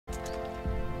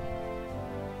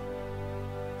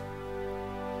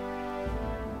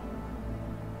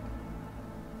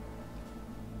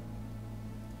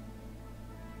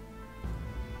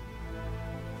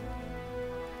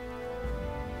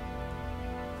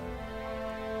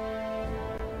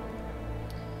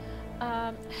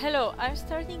Hello, I'm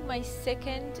starting my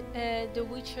second The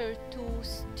Witcher 2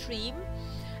 stream,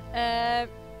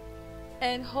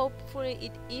 and hopefully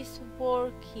it is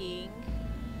working.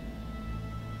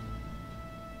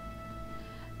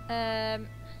 I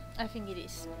think it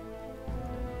is.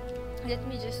 Let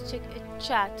me just check a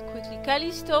chat quickly.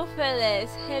 Calistopheles,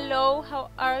 hello,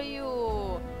 how are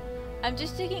you? I'm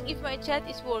just checking if my chat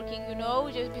is working, you know,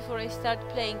 just before I start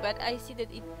playing, but I see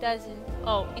that it doesn't.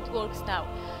 Oh, it works now.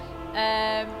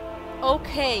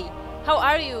 Okay, how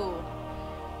are you?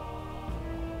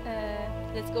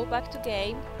 Let's go back to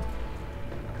game.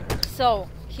 So,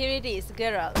 here it is,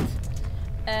 Geralt.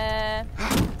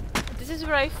 This is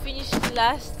where I finished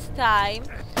last time.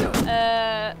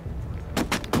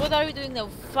 What are we doing now?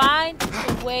 Find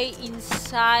a way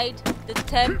inside the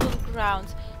temple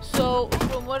grounds. So,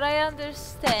 from what I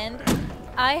understand,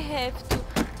 I have to...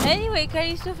 Anyway,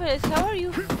 Calistopheles, how are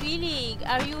you feeling?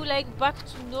 Are you like back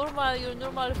to normal, your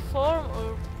normal form,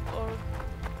 or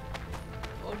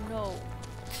no?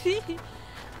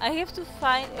 I have to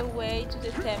find a way to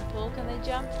the temple. Can I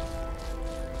jump?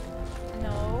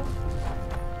 No.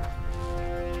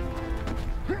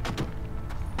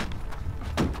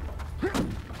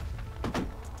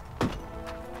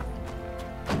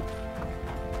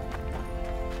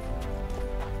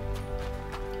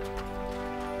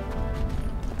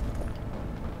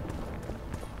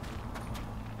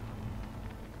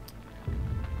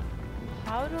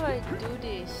 How do I do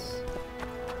this?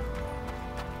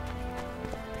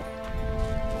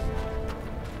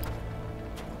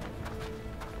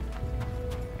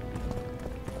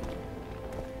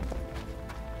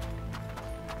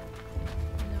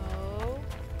 No.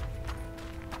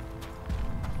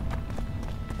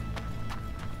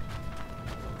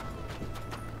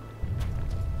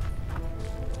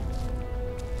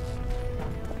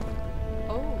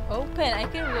 Oh, open. I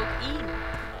can log in.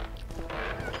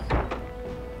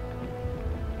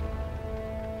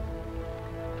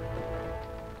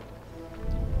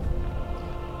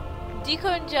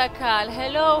 Deacon Jackal,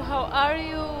 hello, how are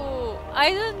you?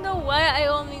 I don't know why I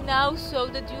only now saw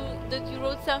that you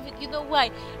wrote something. You know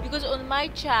why? Because on my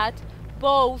chat,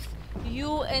 both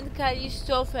you and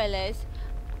Calistopheles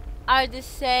are the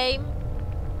same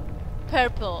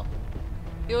purple.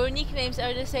 Your nicknames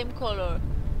are the same color.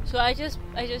 So I just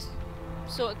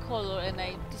saw a color and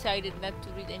I decided not to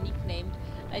read a nickname.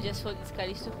 I just thought it's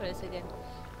Calistopheles again.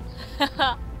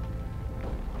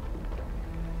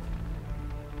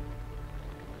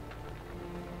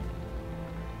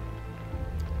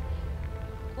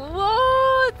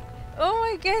 What? Oh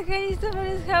my god,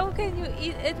 Calistopheles, how can you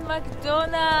eat at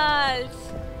McDonald's?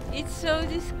 It's so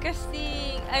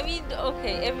disgusting. I mean,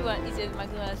 okay, everyone eats at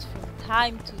McDonald's from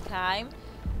time to time,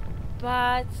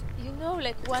 but you know,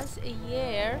 like once a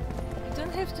year, you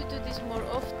don't have to do this more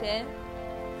often.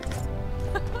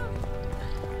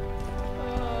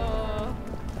 Oh.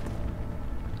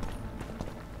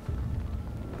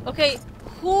 Okay,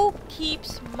 who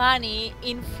keeps money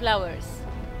in flowers?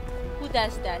 Who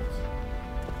does that?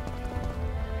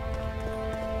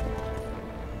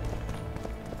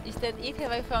 Is that it?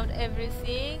 Have I found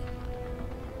everything?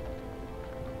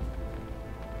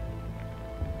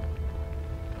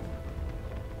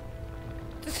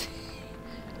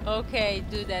 Okay,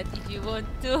 do that if you want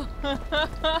to.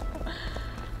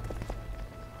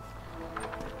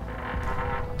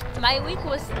 My week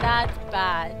was not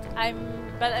bad.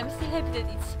 But I'm still happy that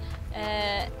it's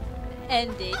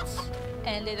ended.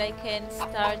 And that I can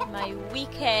start my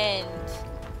weekend.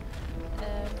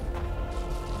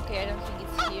 Okay, I don't think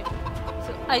it's here.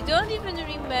 So I don't even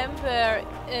remember.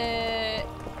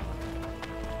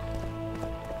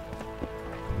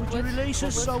 Would you release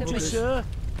us, soldier, sir?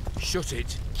 Shut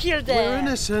it. Kill them. We're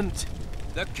innocent.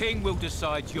 The king will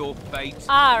decide your fate.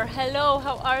 R, hello,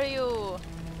 how are you?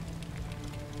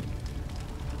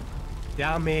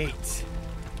 Damn it.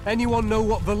 Anyone know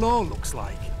what the law looks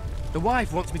like? The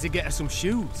wife wants me to get her some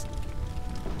shoes.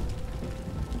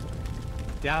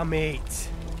 Damn it.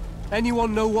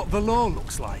 Anyone know what the law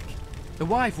looks like? The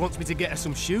wife wants me to get her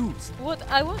some shoes. What?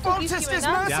 I want to give Foltest you is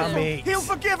an answer. Damn merciful. it. He'll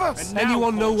forgive us.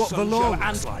 Anyone know what the law soldier,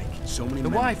 looks like? So many The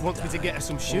men wife wants me to died, get her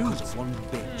some all shoes. 'cause of one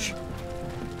bitch.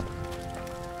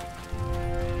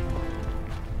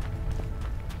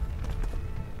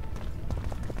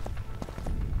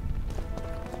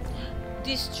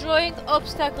 Destroying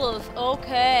obstacles.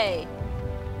 Okay.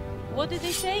 What did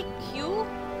they say? Q?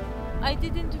 I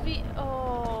didn't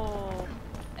Oh.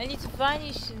 And it's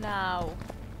vanished now.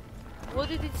 What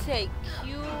did it say?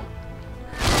 Q?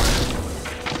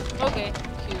 Okay,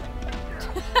 Q.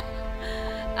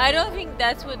 I don't think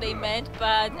that's what they meant,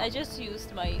 but I just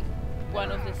used my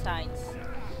one of the signs.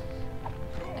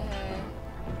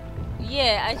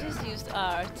 Yeah, I just used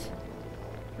art.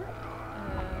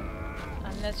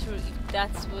 I'm not sure if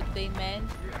that's what they meant.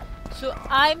 So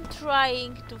I'm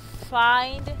trying to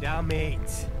find... Damn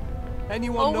it.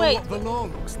 Anyone Oh, know wait. what the law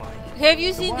looks like? Have you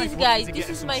The seen wife this, wants me guys? to This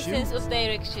get is some my sense shoes. of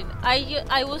direction.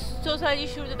 I was totally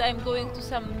sure that I'm going to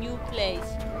some new place.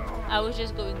 I was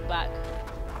just going back.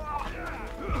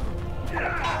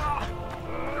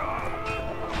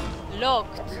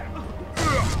 Locked.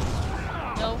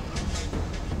 No.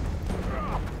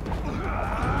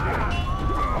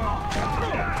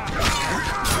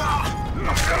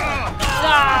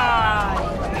 Die,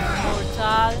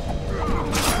 mortal.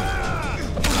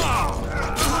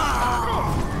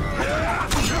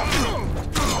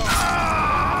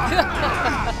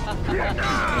 It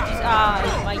is I,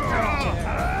 my teacher.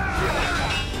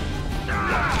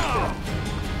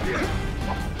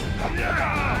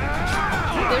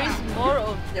 There is more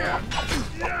of them.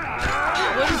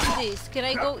 What is this? Can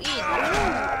I go in?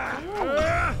 Ooh.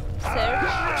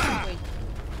 Search. Wait.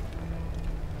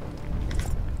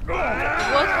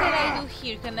 What can I do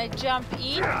here? Can I jump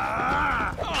in?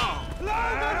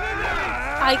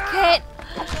 I can't.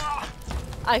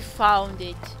 I found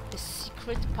it. A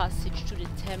secret passage to the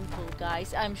temple,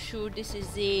 guys. I'm sure this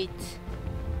is it.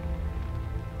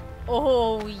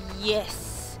 Oh,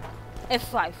 yes.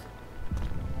 F5.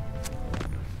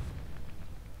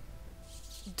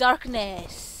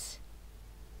 Darkness.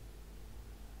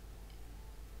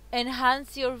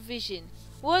 Enhance your vision.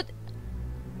 What?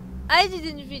 I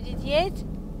didn't read it yet.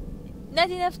 Not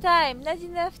enough time. Not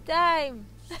enough time.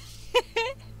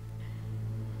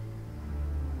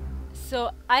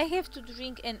 So I have to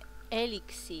drink an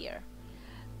elixir.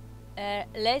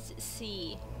 Let's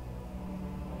see.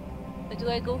 Do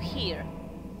I go here?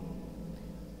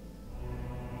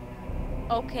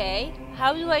 Okay.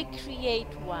 How do I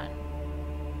create one?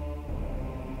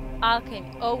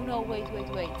 Alchemy. Oh no, wait.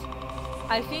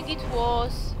 I think it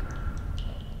was...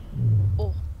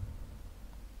 Oh.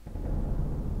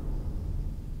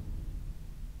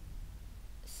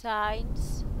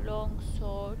 Science, long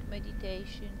sword,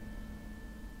 meditation.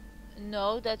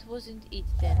 No, that wasn't it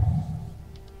then.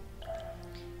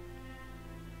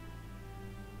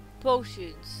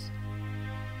 Potions.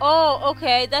 Oh,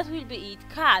 okay, that will be it.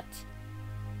 Cat.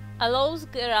 Allows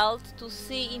Geralt to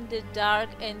see in the dark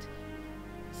and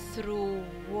through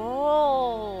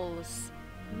walls.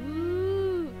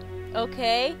 Ooh.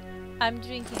 Okay, I'm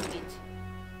drinking it.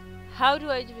 How do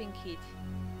I drink it?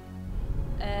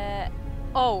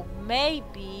 Oh,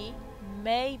 maybe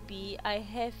I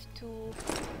have to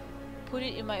put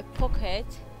it in my pocket.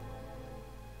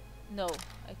 No,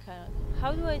 I cannot.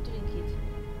 How do I drink it?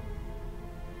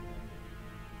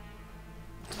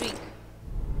 Drink.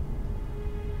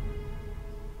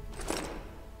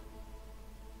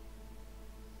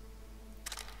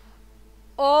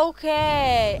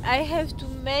 Okay, I have to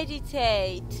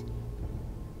meditate.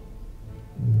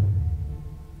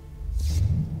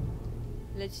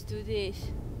 Let's do this.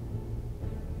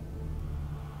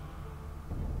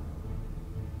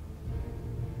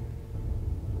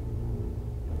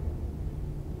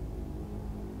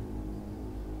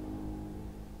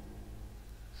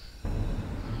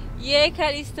 Yeah,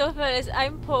 Calistopheles,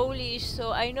 I'm Polish,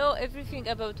 so I know everything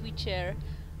about Witcher.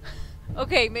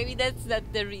 Okay, maybe that's not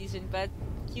the reason, but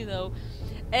you know.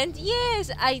 And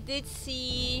yes, I did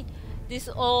see this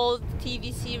old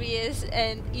TV series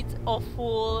and it's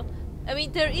awful. I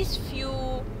mean, there is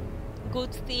few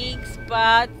good things,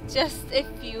 but just a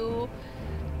few.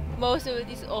 Most of it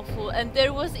is awful. And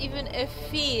there was even a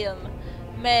film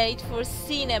made for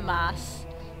cinemas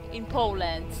in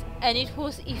Poland, and it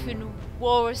was even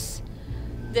worse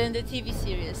than the TV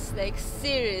series. Like,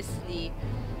 seriously.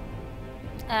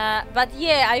 But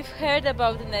yeah, I've heard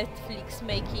about Netflix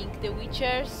making The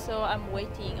Witcher, so I'm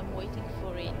waiting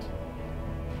for it.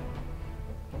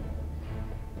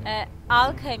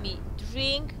 Alchemy,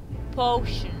 drink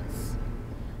potions.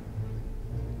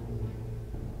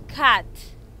 Cat,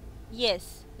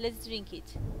 yes, let's drink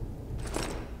it.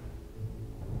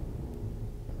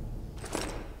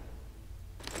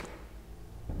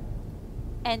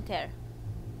 Enter.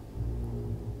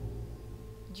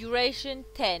 Duration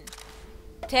 10.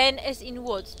 10 as in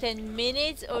what? 10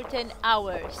 minutes or 10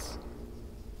 hours?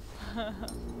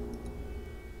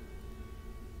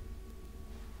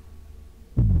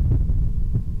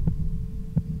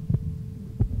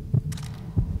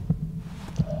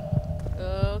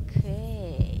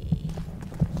 Okay.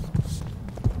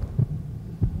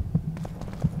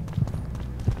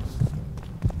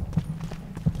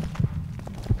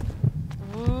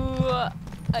 Ooh,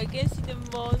 I can see the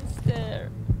monster.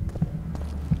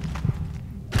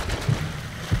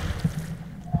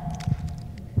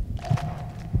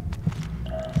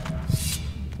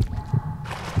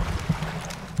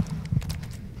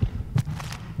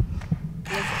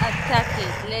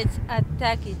 it. Let's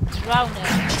attack it. Drowner.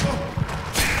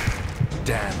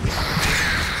 Damn.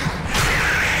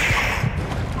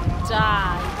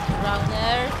 Die.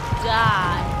 Drowner.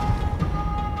 Die.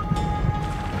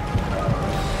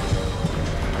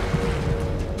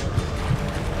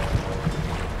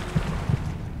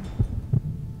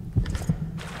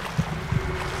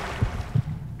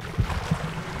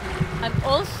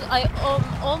 I am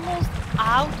almost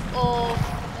out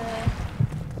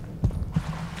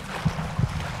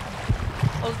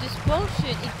of this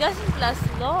potion. It doesn't last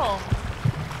long.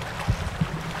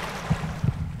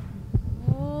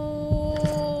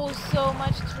 Ooh, so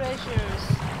much treasures.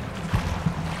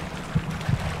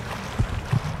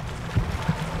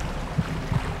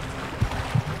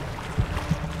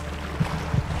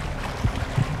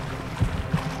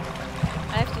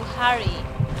 I have to hurry.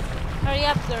 Hurry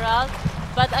up, Geralt.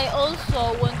 But I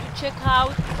also want to check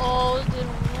out all the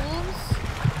rooms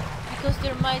because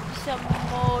there might be some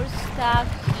more stuff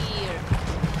here.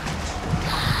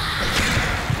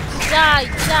 Die,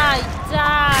 die,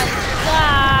 die,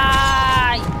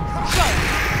 die!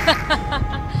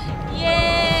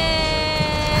 Yes!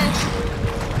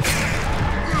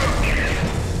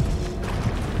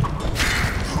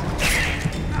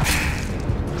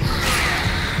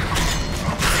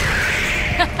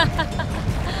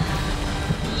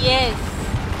 Yes!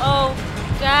 Oh,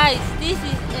 guys, this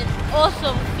is an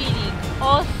awesome feeling.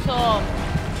 Awesome!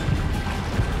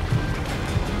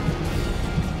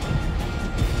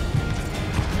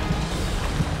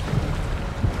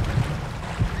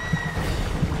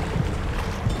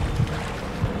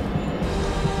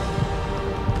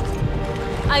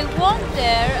 I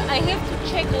wonder, I have to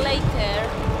check later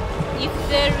if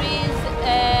there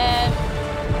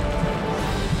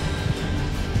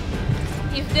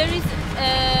is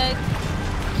a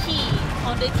key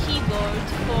on the keyboard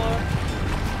for...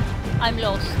 I'm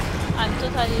lost. I'm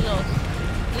totally lost.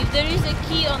 If there is a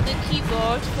key on the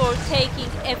keyboard for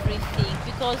taking everything,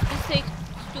 because this takes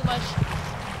too much...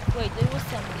 Wait, there was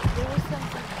something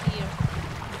here.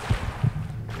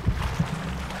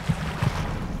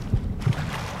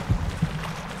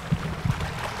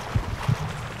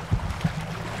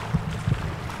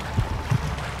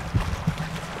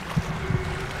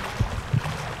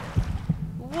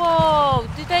 Whoa!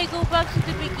 Did I go back to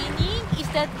the beginning? Is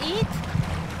that it?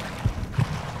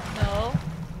 No.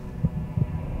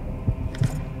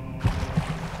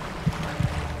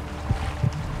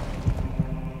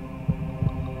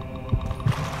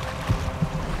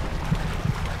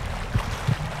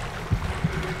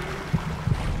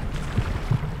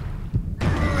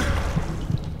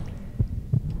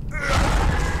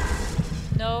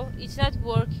 No, it's not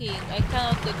working. I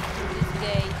cannot get through this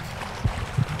gate.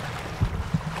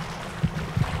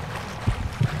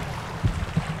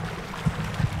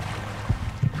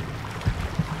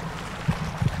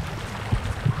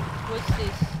 What's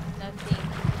this? Nothing.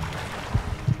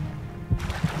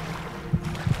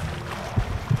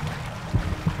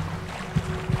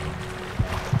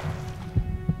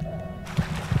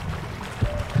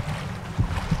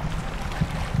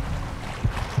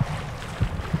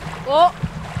 Oh!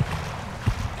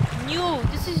 New!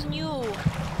 This is new!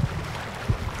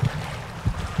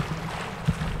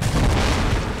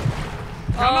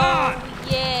 Come on!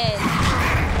 Yes!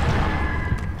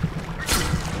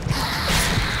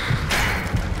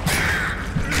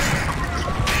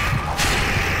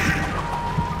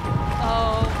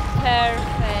 Oh,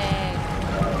 perfect!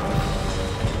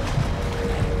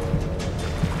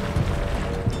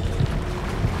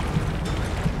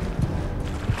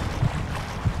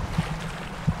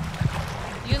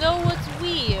 You know what's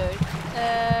weird?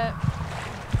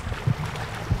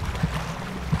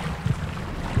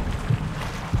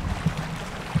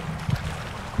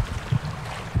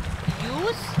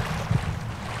 Use?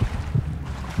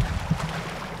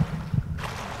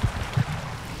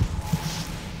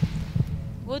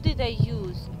 What did I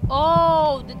use?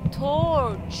 Oh, the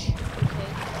torch!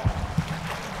 Okay.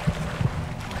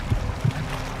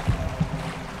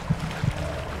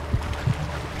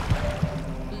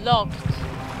 Locked.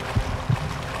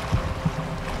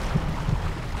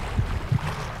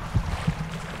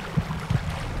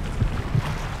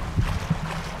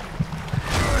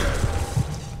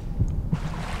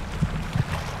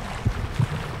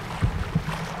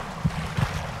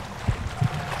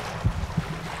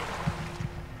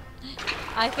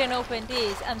 I can open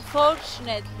this.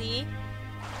 Unfortunately,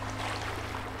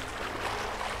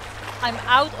 I'm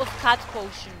out of cat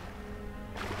potion.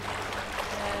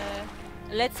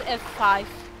 Let's F5.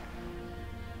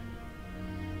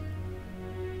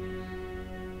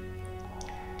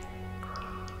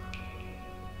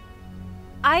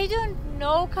 I don't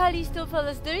know, Callisto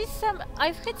fellas. There is some.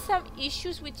 I've had some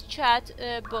issues with chat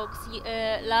box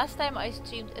last time I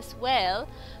streamed as well.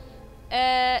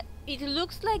 It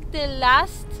looks like the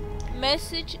last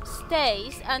message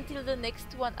stays until the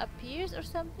next one appears or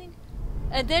something.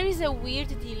 And there is a weird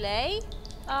delay.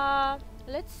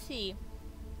 Let's see.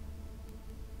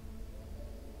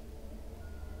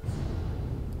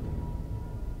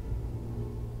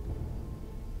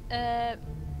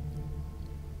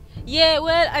 Yeah,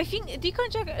 well, I think Deacon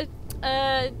Jackal,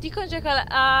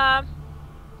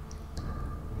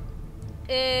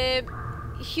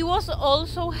 he was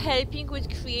also helping with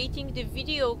creating the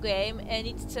video game, and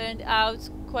it turned out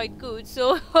quite good.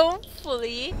 So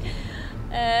hopefully,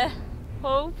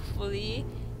 hopefully,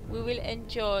 we will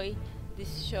enjoy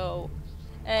this show.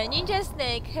 Ninja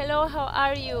Snake, hello, how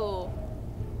are you?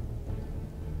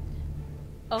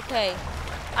 Okay,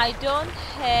 I don't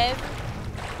have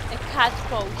a cat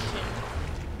potion,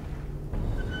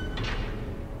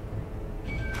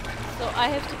 so I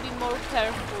have to be more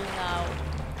careful now.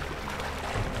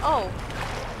 Oh,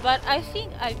 but I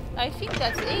think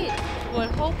that's it. Well,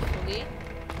 hopefully.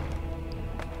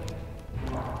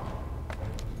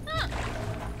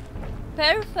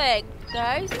 Perfect,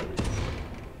 guys.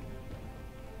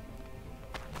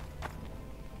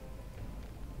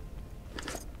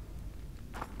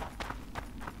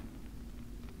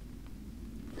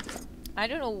 I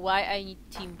don't know why I need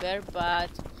timber, but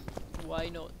why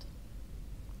not?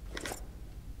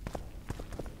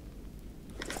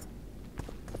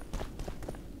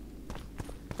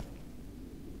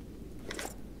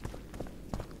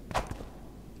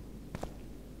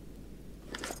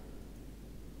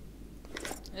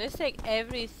 Let's take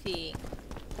everything.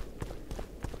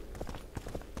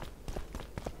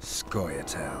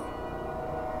 Scoia'tael.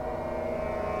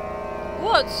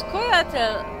 What?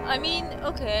 Scoia'tael? I mean,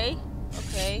 okay.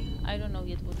 Okay, I don't know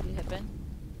yet what will happen.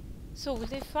 So will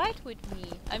they fight with me?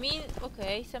 I mean,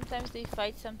 okay, sometimes they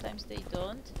fight, sometimes they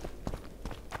don't.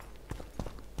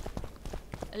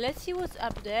 Let's see what's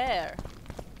up there.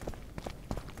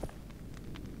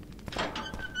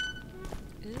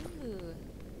 Ooh.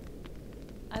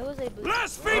 I was able to...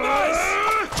 Blasphemers!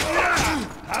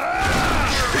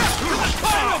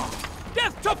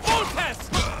 Death to Foltest!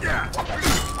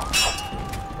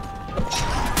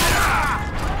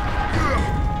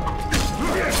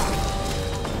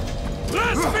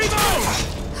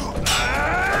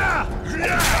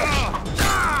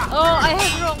 Oh, I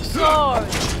have wrong sword!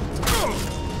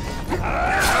 Oh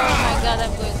my god,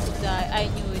 I'm going to die. I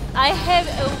knew it. I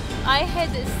had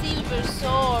a silver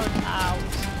sword out.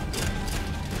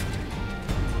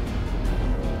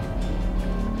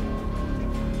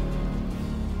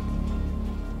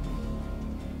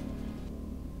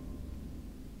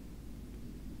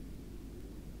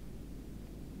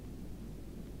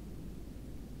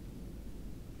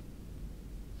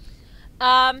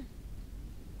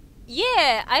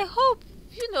 Yeah, I hope,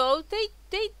 you know,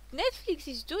 Netflix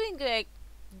is doing like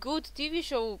good TV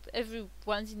show every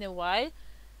once in a while.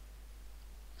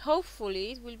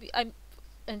 Hopefully it will be,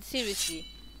 and seriously,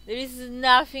 there is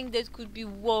nothing that could be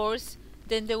worse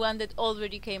than the one that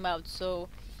already came out, so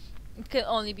it can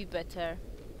only be better.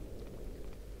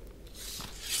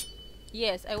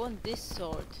 Yes, I want this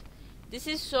sword. This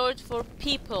is sword for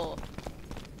people.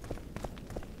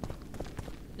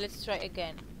 Let's try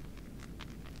again.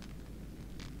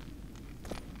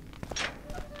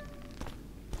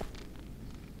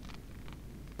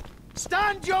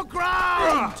 Stand your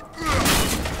ground!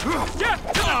 Death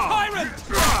to the tyrant!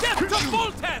 Death to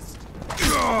Foltest!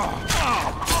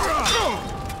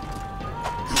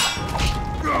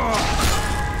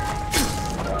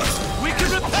 We can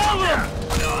repel them!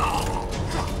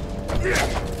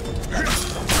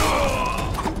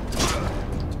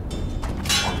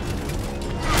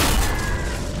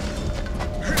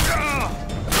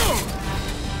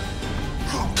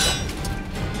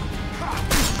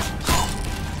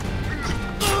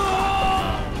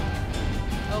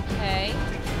 Okay.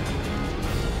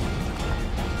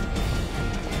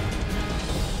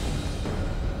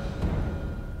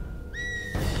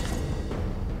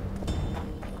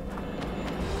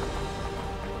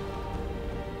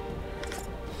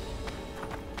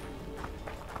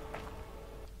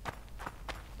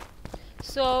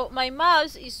 So my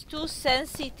mouse is too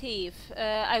sensitive.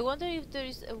 I wonder if there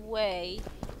is a way.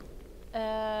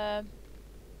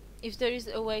 If there is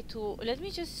a way to. Let me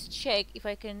just check if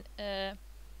I can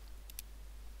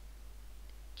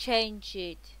change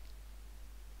it.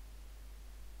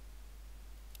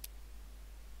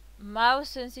 Mouse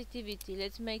sensitivity.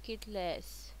 Let's make it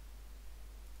less.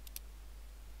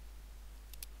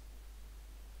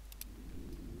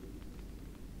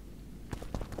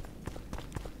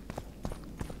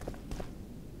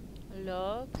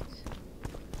 locked.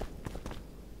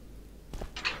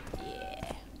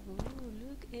 Yeah. Ooh,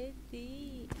 look at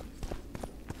this.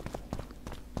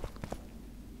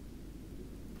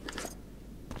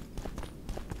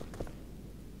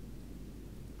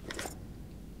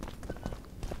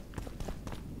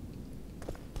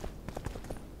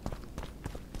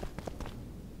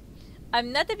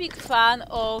 I'm not a big fan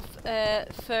of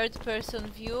third-person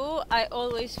view. I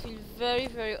always feel very,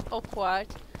 very awkward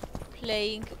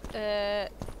playing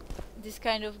this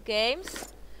kind of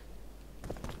games.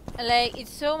 Like, it's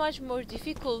so much more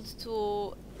difficult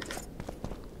to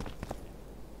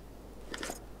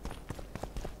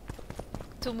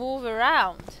move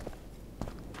around.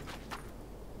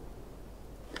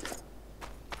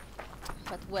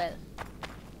 But well,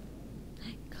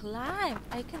 climb.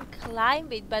 I can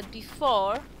climb it, but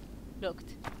before,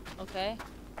 looked. Okay,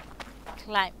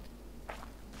 climb.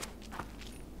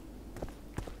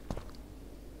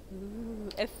 Ooh,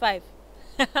 F5.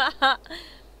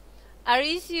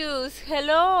 Arisius,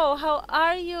 hello. How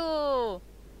are you?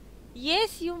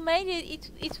 Yes, you made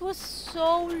it. It was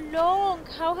so long.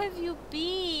 How have you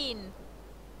been?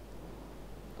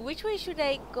 Which way should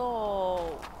I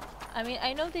go? I mean,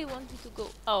 I know they want me to go.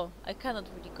 Oh, I cannot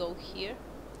really go here.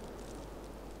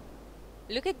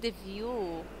 Look at the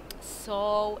view.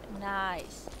 So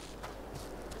nice.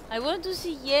 I want to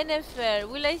see Yennefer.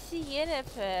 Will I see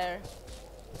Yennefer?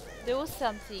 There was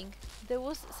something. There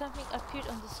was something appeared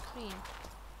on the screen.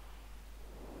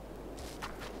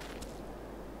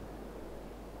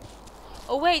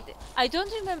 Oh wait, I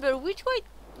don't remember which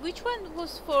one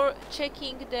was for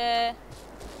checking the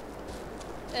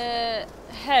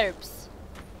herbs.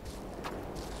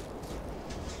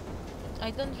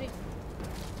 I don't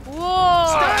Whoa!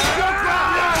 Stand your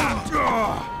ground!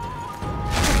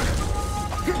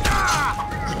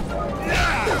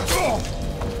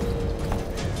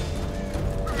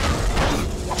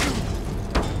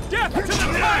 Death to the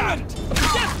tyrant!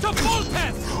 Death to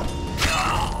Foltest!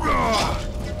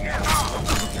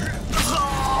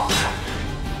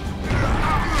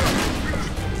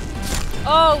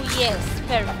 Oh yes,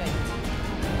 perfect.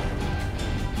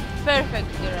 Perfect,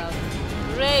 Geralt.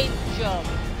 Great job.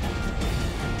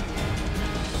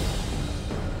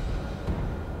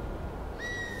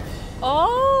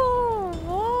 Oh,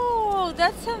 whoa,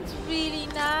 that sounds really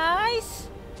nice.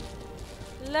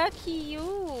 Lucky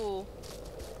you.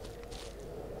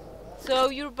 So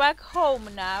you're back home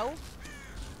now.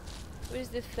 Where's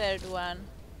the third one?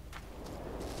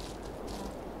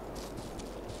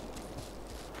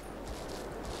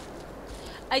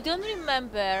 I don't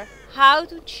remember how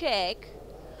to check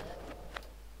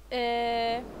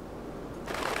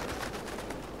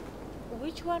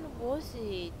which one was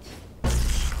it?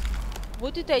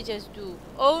 What did I just do?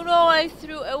 Oh no, I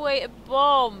threw away a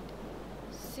bomb.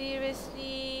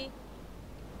 Seriously?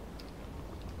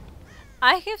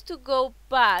 I have to go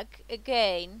back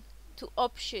again to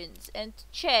options and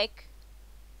check.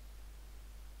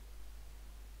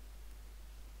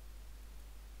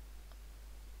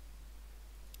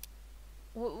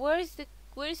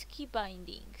 Where's key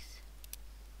bindings?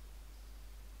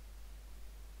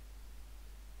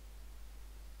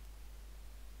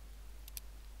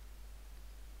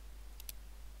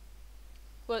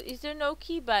 Well, is there no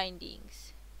key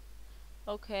bindings?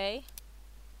 Okay.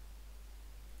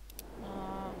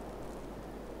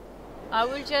 I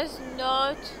will just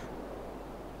not.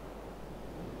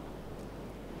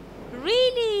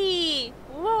 Really?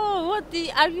 Whoa!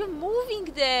 Are you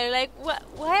moving there? Like,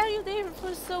 why are you there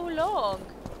for so long?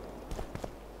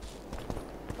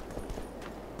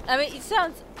 I mean, it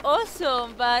sounds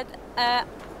awesome, but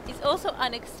it's also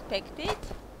unexpected.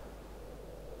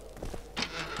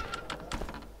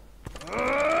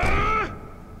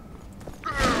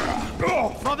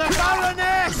 For the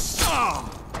Baroness!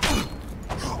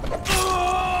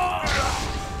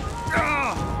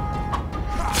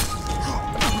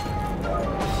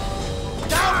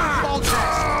 Down,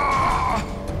 Foltest!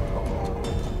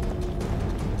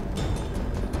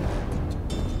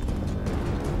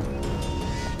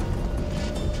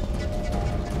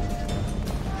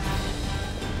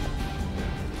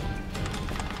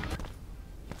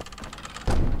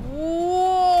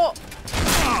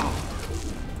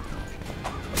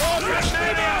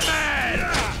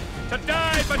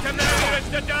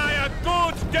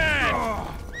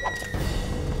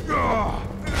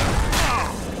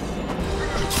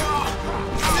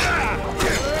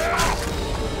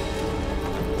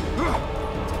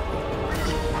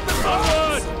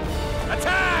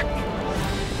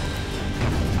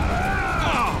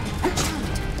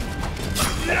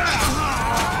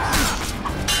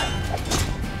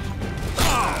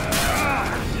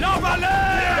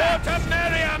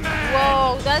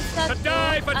 that's not To good.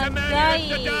 die for I'm Temeria is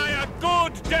to dying. die a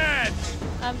good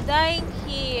death! I'm dying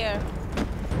here.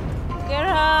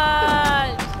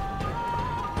 Geralt!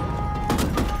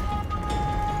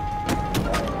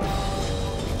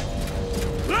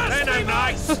 They're no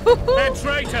knights! They're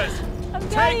traitors! I'm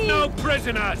Take dying. no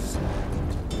prisoners!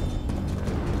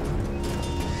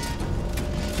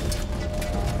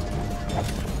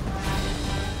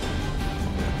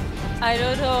 I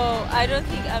don't know. I don't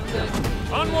think I'm going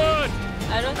to. Onward!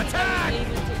 I don't think I'm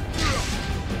able to.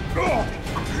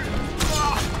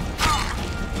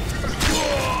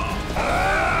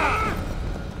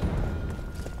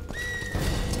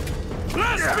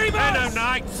 Blasphemers! They're no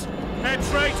knights! They're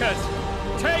traitors!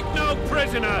 Take no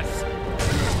prisoners!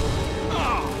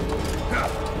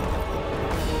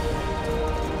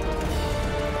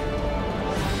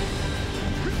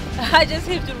 I just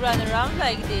have to run around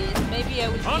like this. Maybe I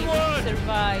will be able Onward! to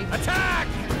survive. Attack!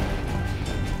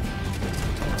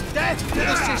 Death to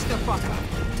the sister fucker!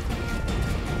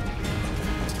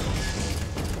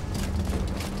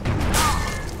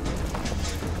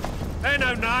 They're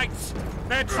no knights!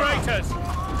 They're traitors!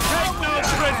 Take no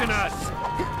prisoners!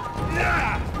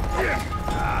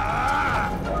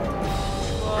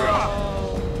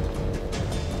 Whoa.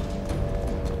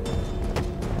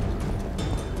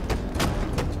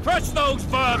 Crush those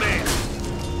vermin!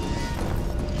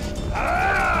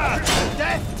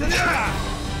 Death to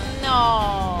the...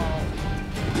 No.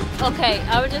 Okay,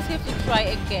 I will just have to try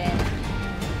again.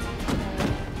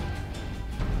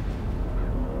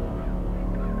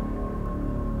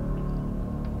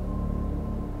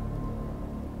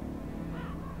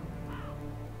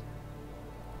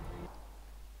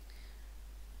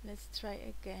 Let's try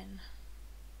again.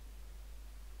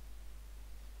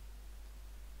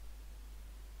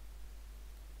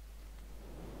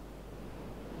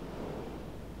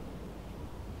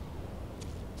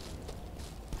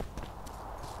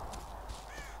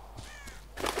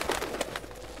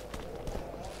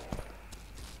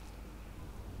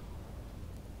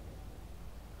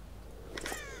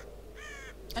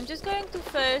 I'm just going to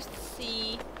first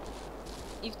see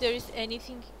if there is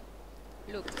anything.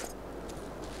 Look.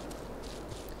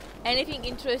 Anything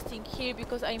interesting here,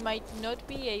 because I might not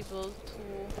be able to.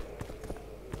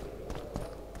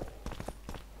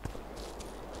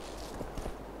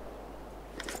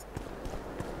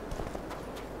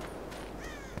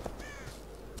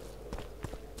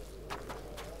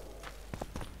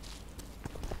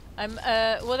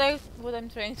 What I'm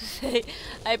trying to say,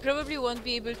 I probably won't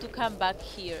be able to come back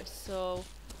here, so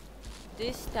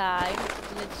this time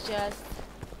let's just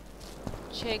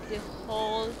check the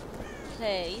whole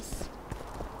place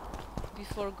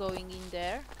before going in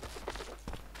there.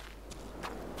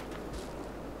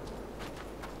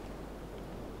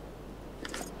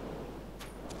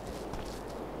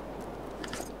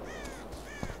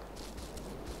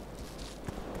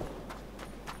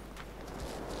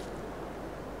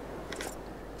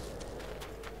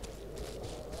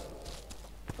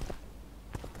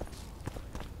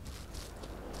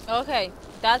 Okay,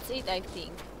 that's it, I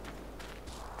think.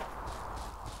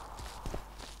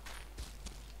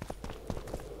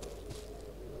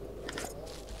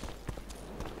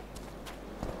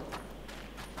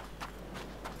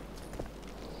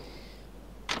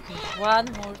 One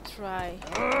more try.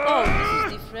 Oh,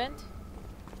 this is different.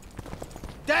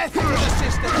 Death to the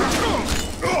sister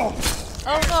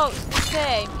Oh no, it's the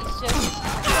same. It's just.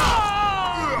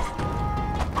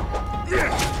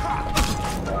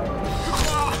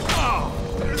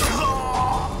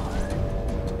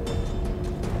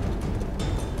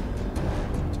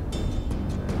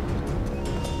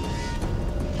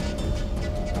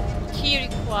 Key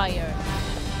required.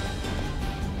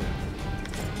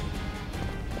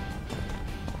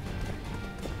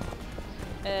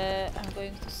 I'm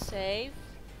going to save.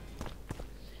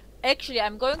 Actually,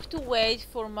 I'm going to wait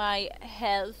for my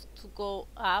health to go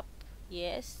up.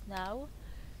 Yes, now.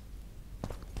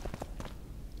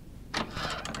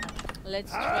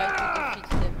 Let's try to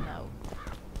defeat them now.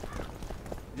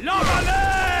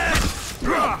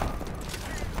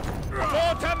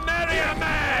 For Temeria,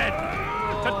 men!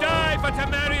 To die for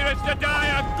Temeria is to die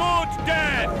a good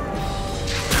death!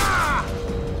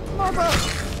 Mother!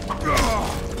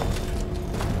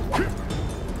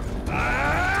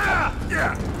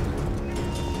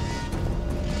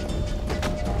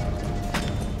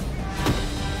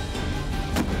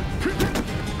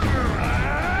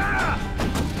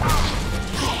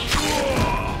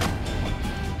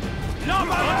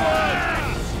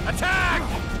 Attack!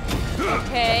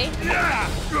 Okay.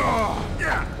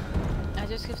 I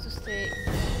just have to stay.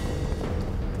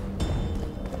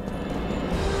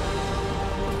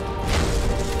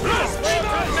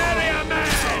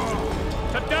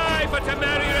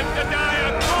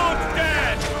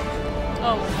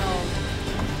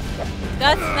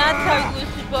 That's how it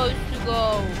was supposed to go.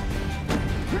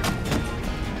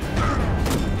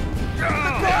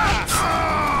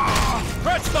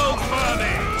 Crush those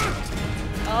vermin!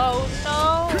 Oh no!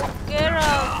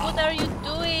 Geralt, what are you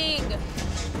doing?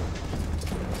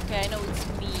 Okay, I know it's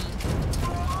me.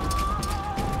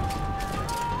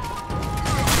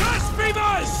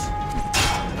 Blasphemers!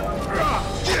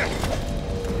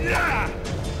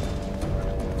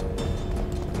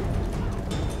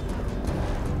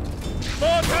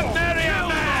 For Temeria,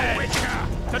 man!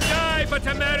 To die for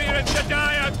Temeria is to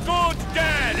die a good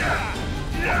death!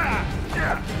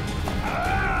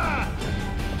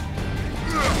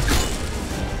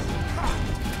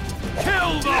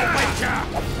 Kill the Witcher!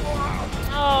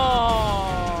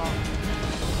 Oh,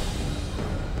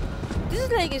 this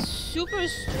is like a super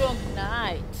strong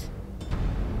knight.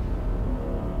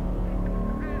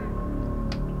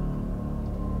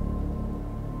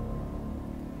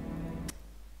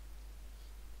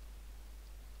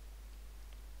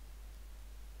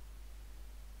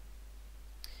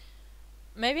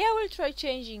 Maybe I will try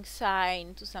changing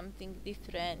sign to something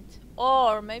different,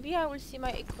 or maybe I will see my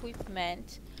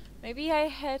equipment. Maybe I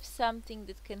have something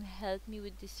that can help me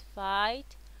with this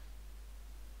fight.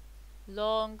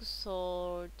 Long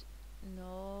sword,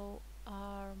 no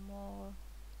armor.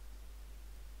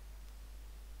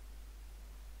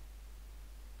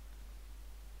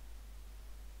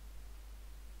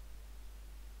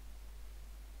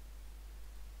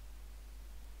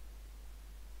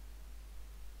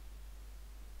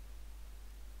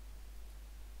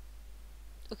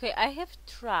 Okay, I have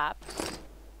traps.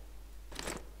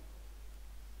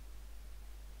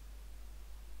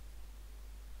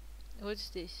 What's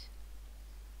this?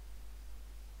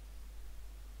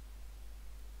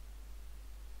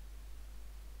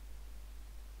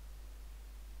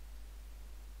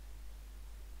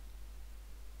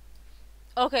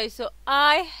 Okay, so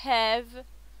I have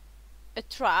a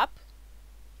trap.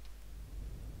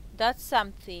 That's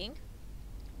something.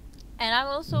 And I'm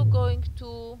also going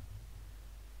to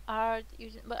art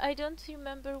using, but I don't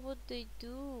remember what they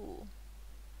do.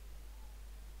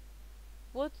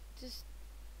 What is...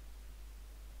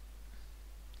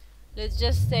 Let's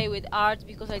just stay with art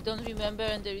because I don't remember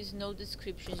and there is no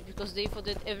descriptions, because they thought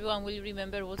that everyone will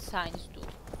remember what signs do.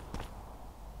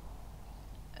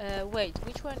 Wait,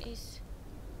 which one is...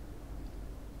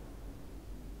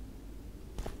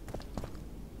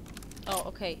 Oh,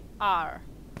 okay, R.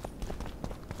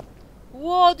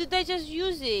 Whoa, did I just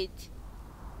use it?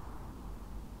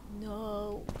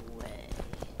 No way.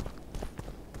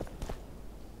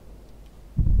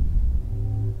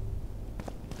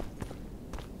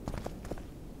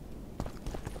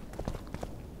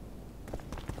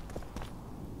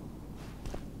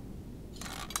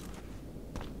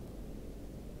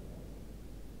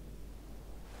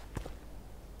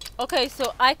 Okay,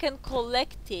 so I can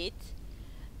collect it.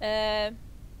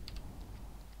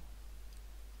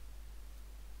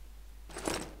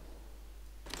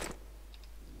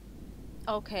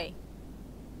 Okay.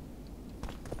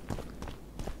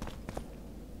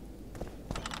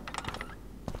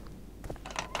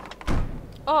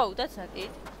 Oh, that's not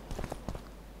it.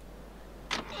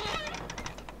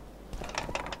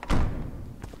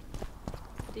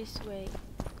 This way.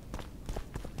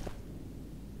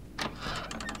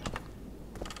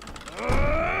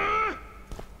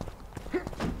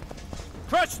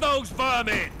 Crush those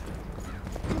vermin!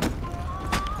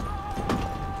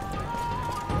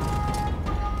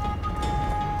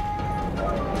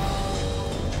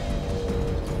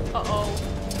 Uh-oh.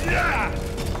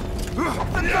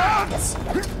 Advance!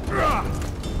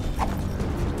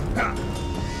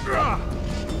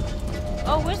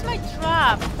 Oh, where's my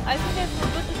trap? I think I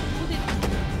forgot to put it.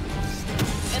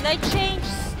 And I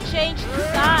changed the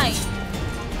sign.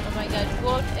 Oh my god,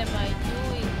 what am I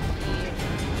doing here?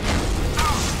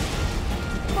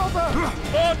 Mother!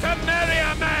 For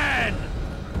Temeria, man!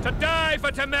 To die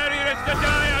for Temeria is to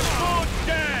die a good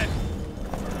death!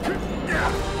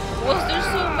 Was there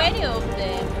so many of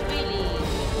them? Really?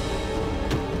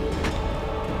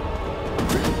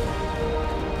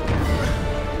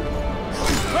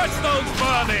 Crush those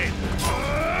vermin!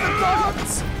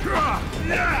 Advance!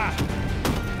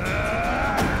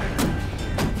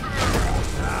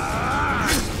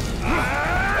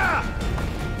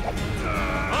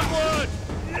 Onward!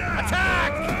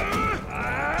 Attack!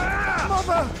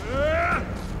 Mother!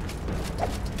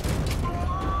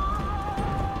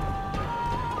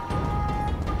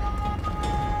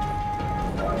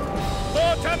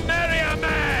 For Temeria,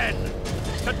 man!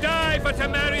 To die for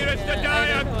Temeria is to die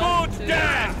a good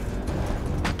death!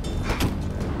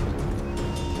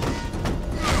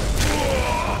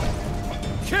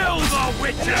 Kill the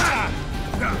Witcher!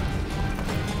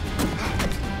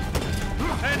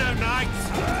 They're no knights.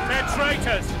 They're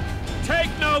traitors.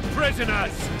 Take no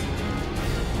prisoners.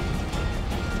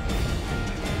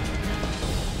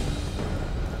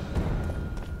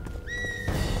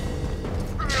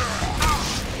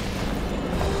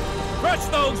 Crush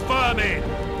those vermin!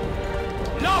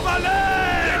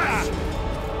 Novelins!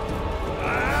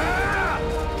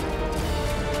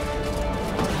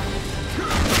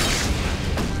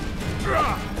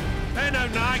 They're no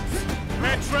knights.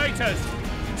 They're traitors.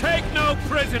 Take no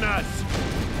prisoners.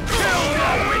 Kill the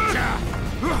Witcher!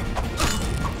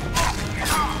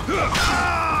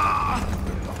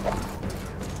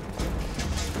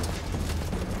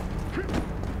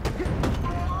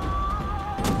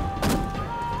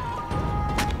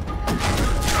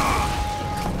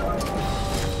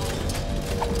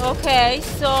 Okay,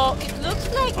 so it looks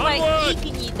like my Onward!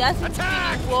 igni doesn't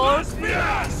Attack! really work.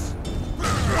 Yes!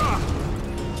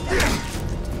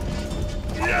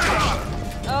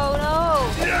 Oh no!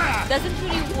 Doesn't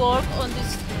really work on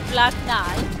this Black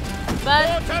Knight,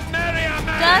 but To marry a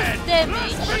man! does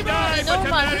damage To on die a for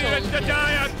normal Temerius, to soldier.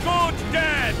 die a good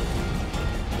death!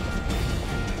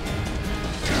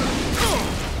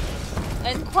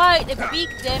 And quite a big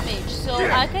damage, so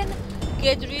I can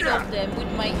get rid of them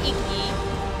with my igni.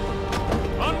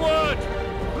 Onward!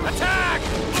 Attack!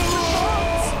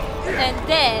 And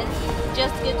then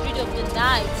just get rid of the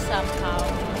knight somehow.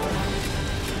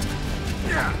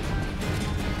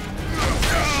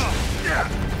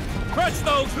 Crush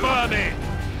those vermin!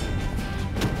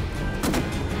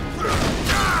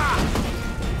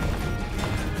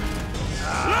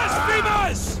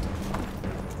 Blasphemers!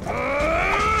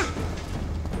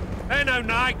 They're no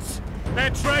knights. They're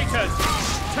traitors.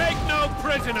 Take no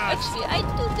prisoners. Actually, I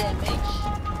do damage.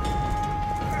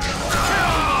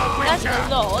 Kill the Not a Witcher!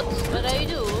 lot, but I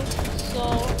do. So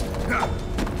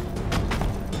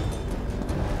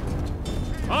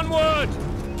Onward!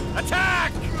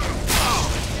 Attack!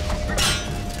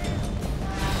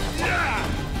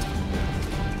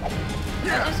 I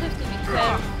just have to be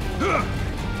careful.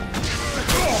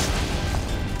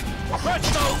 Crush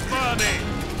those vermin!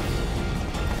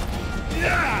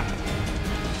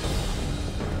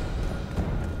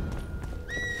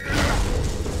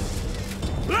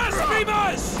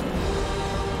 Blasphemers!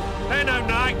 They're no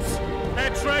knights.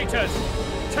 They're traitors.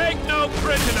 Take no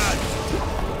prisoners.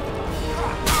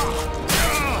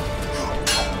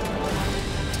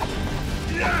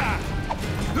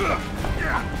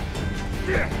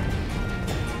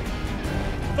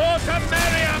 For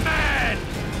Temerius, man!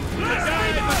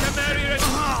 Die for Temerius!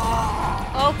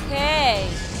 Okay.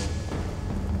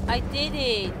 I did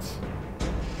it.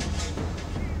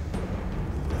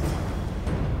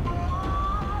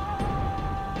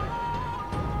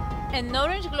 An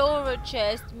orange glow over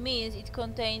chest means it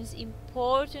contains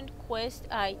important quest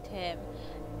item.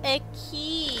 A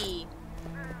key.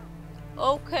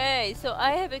 Okay, so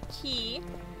I have a key.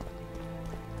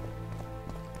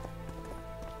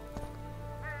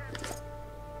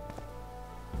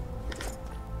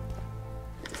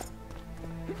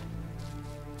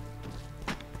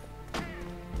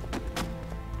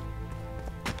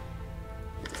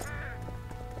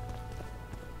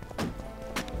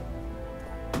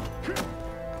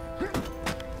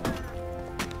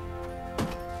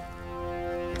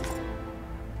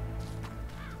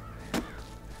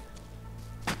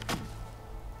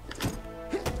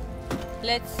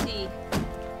 Let's see.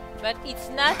 But it's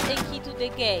not a key to the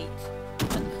gate,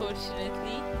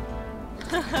 unfortunately.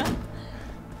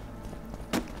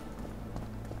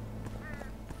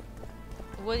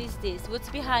 What is this? What's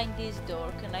behind this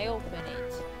door? Can I open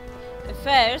it?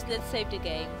 First, let's save the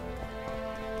game.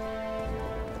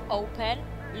 Open.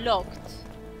 Locked.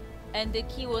 And the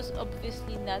key was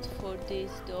obviously not for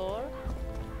this door.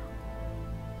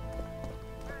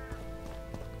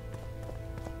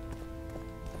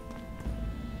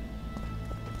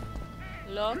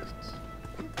 Locked.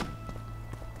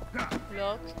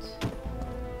 Locked.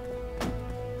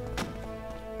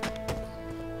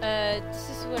 This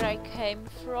is where I came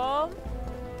from.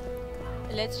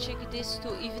 Let's check this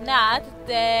too. If not,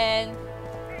 then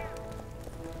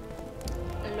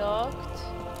locked.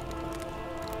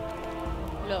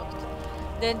 Locked.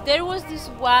 Then there was this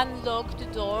one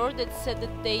locked door that said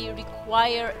that they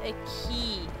require a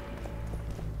key.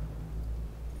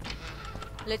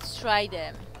 Let's try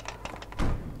them.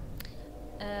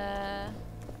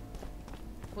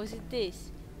 Was it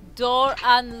this? Door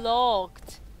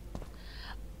unlocked.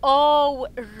 Oh,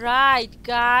 right,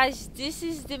 guys. This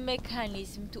is the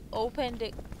mechanism to open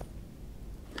the...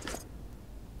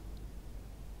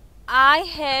 I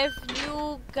have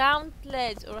new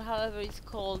gauntlets, or however it's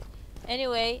called.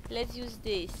 Anyway, let's use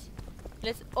this.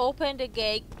 Let's open the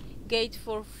gate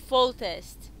for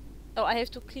Foltest. Oh, I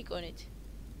have to click on it.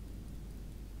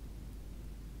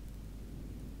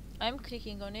 I'm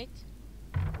clicking on it.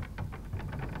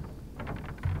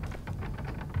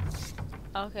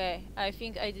 Okay, I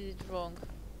think I did it wrong.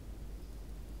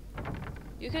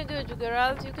 You can do it,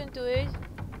 Geralt. You can do it.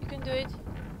 You can do it.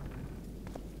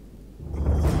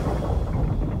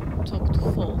 Talk to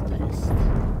Foltest.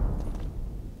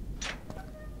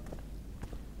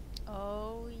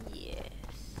 Oh yes.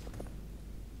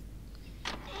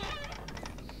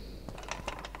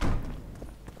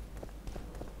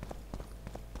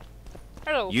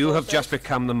 Hello, You have Foltest. just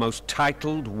become the most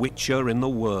titled witcher in the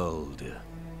world.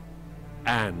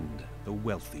 And the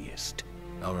wealthiest.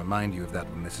 I'll remind you of that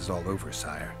when this is all over,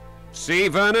 sire. See,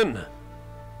 Vernon?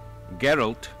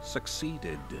 Geralt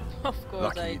succeeded. Of course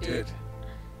Lucky I he did. did.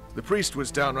 The priest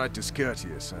was downright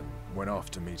discourteous and went off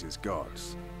to meet his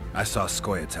gods. I saw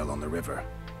Scoia'tael on the river.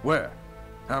 Where?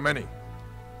 How many?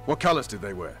 What colors did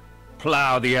they wear?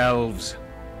 Plough the elves.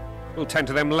 We'll tend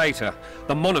to them later.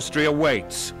 The monastery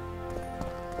awaits.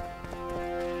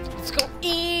 Let's go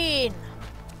in.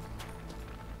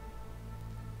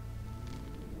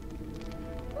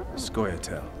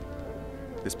 Scoia'tael.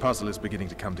 This puzzle is beginning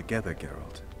to come together,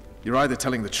 Geralt. You're either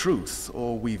telling the truth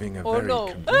or weaving a Or very no.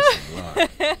 convincing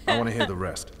lie. I want to hear the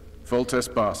rest.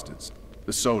 Foltest bastards.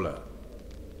 The Solar.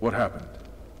 What happened?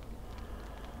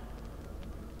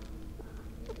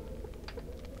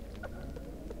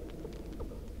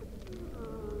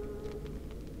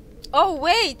 Oh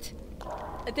wait!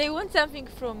 They want something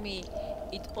from me.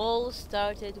 It all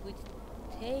started with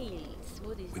Tails.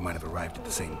 What is We might have arrived at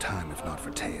the same time if not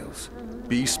for Tails.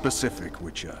 Be specific,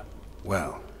 Witcher.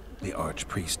 Well, the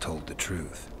archpriest told the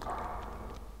truth.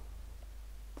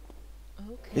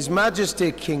 Okay. His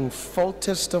Majesty King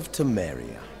Foltest of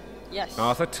Temeria. Yes.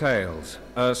 Arthur Tales,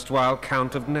 erstwhile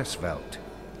Count of Nesvelt.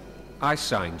 I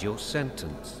signed your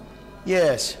sentence.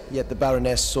 Yes, yet the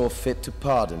Baroness saw fit to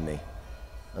pardon me.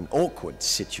 An awkward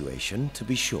situation, to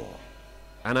be sure.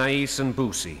 Anais and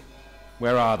Boussy,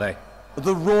 where are they?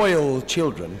 The royal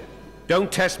children. Don't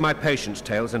test my patience,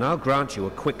 Tales, and I'll grant you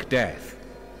a quick death.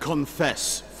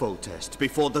 Confess, Foltest,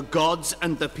 before the gods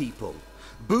and the people.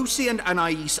 Boussy and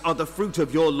Anais are the fruit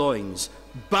of your loins.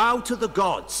 Bow to the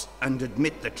gods and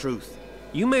admit the truth.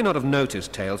 You may not have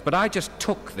noticed, Tales, but I just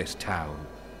took this town.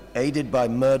 Aided by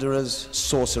murderers,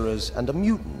 sorcerers, and a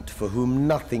mutant for whom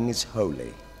nothing is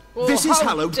holy. Oh, This is how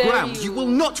hallowed dare ground. You will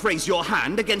not raise your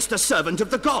hand against a servant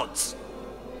of the gods.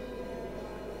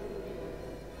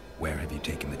 Where have you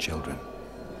taken the children?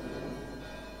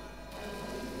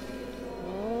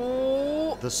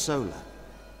 Oh, The Solar.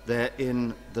 They're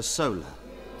in the Solar.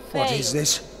 What fail. is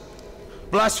this?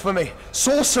 Blasphemy!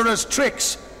 Sorcerer's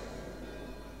tricks!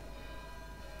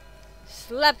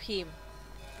 Slap him.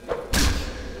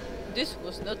 This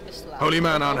was not a slap. Holy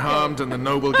man unharmed and the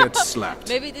noble gets slapped.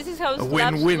 Maybe this is how A slaps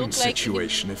win-win look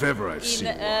situation, like if ever I've in seen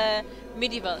one.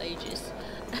 medieval ages.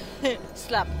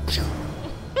 Slap.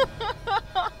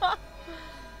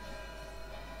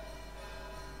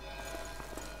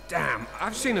 Damn,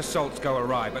 I've seen assaults go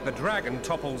awry, but the dragon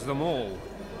topples them all.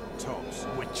 Tops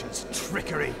witches'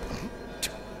 trickery.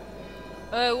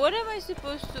 What am I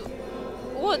supposed to...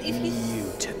 What is he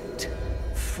Mutant.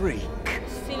 Freak.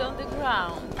 still on the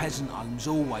ground? Peasant homes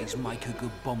always make a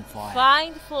good bonfire.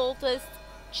 Find Foltest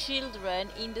children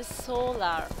in the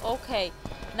Solar. Okay,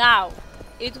 now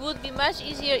it would be much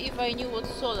easier if I knew what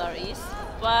Solar is,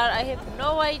 but I have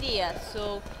no idea.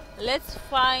 So let's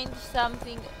find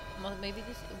something. Maybe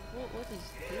this. What is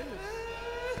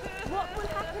this? What will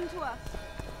happen to us?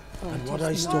 And what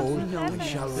I stole, we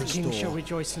shall The king shall restore.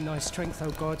 rejoice in thy strength,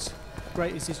 O gods.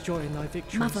 Great is his joy in thy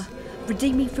victories. Mother,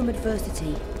 redeem me from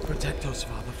adversity. Protect us,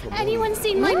 Father, from Anyone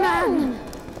seen my man?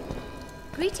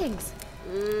 Greetings.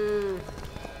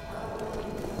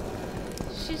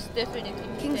 She's definitely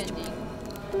King's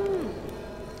pretending.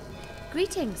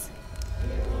 Greetings.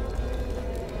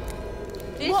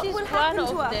 This What is will one happen of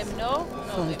to us? them, no?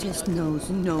 No, maybe Foltest not. knows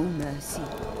no mercy.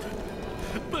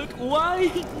 But why?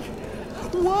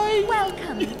 Why?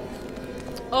 Welcome.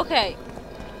 Okay.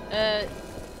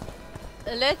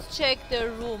 Let's check the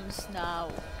rooms now.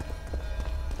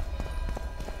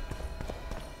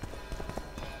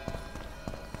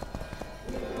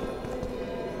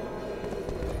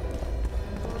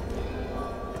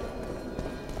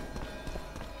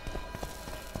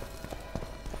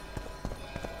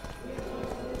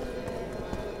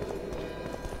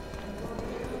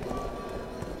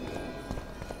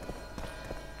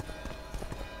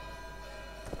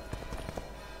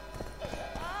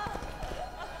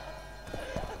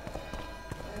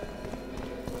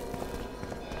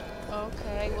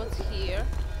 Okay, what's here?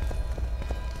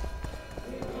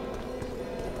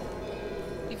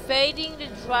 Evading the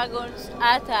dragon's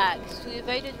attacks. To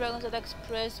evade the dragon's attacks,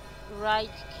 press right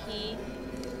key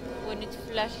when it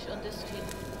flashes on the screen.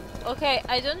 Okay,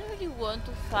 I don't really want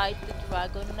to fight the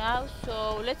dragon now,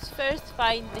 so let's first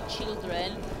find the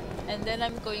children, and then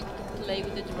I'm going to play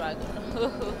with the dragon.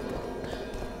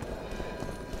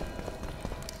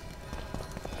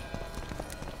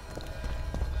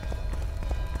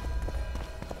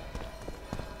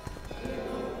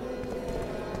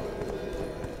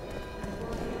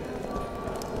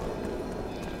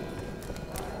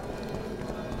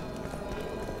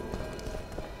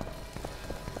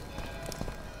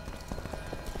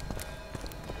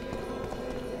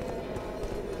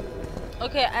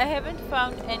 Okay, I haven't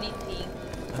found anything.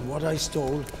 And what I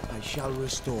stole, I shall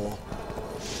restore.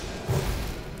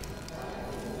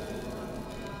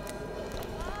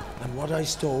 And what I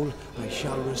stole, I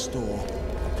shall restore.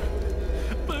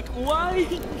 But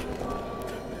why?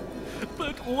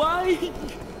 But why?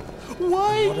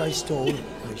 Why? And what I stole,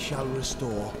 I shall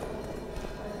restore.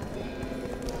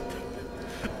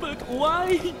 But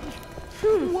why?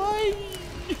 Why?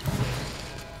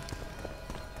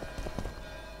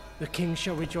 The king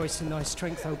shall rejoice in thy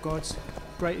strength, O gods.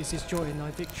 Great is his joy in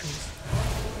thy victories.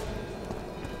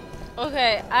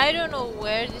 Okay, I don't know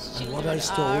where these And children what I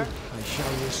stole, are. I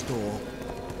shall restore.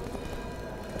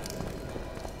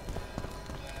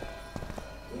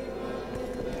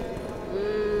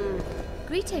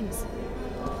 Greetings.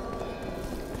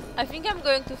 I think I'm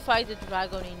going to fight the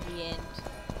dragon in the end.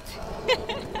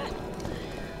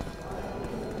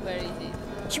 Where is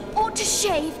it? You ought to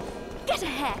shave. Get a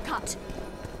haircut.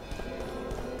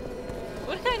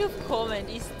 What kind of comment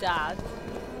is that?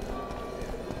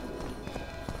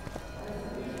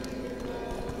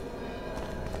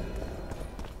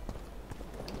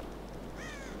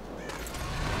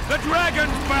 The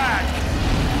dragon's back!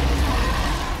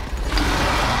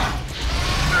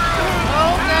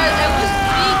 Oh god, I was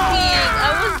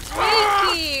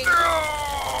drinking!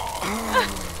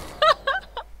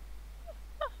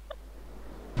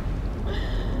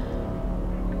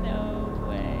 No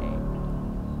way.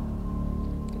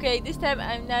 Okay, this time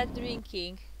I'm not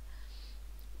drinking.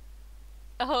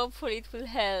 Hopefully it will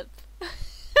help.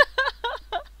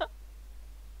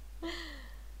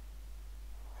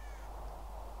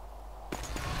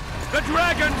 The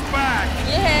dragon's back!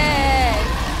 Yes!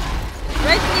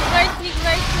 Right click, right click,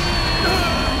 right click!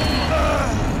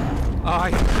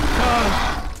 I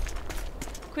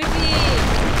Quickly!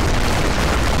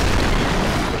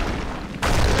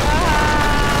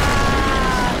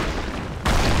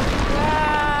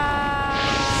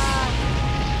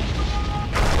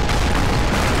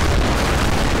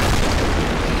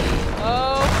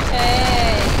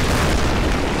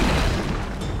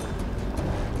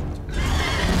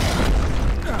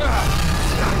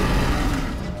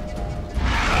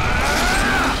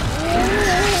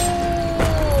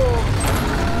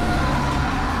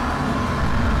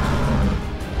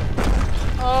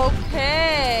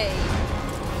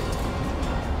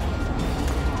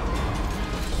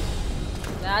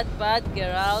 Not bad,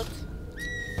 Geralt.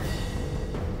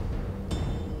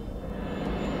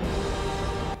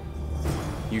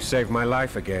 You saved my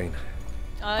life again.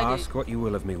 I Ask what you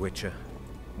will of me, Witcher.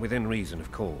 Within reason,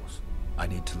 of course. I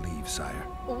need to leave, sire.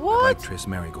 What? I'd like Triss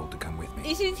Marigold to come with me.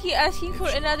 Isn't he asking for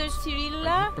another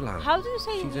Cyrilla? Blunt. How do you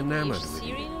say She's it in enamored English? with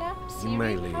you. Cyrilla? You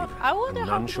may Cyrilla? leave, I wonder and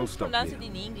how none people shall stop pronounce you. it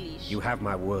in English. You have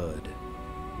my word.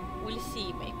 We'll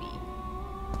see, maybe.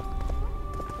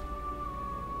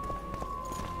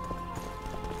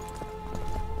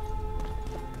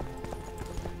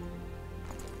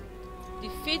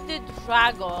 Defeat the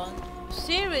dragon?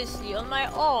 Seriously, on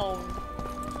my own?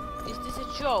 Is this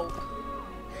a joke?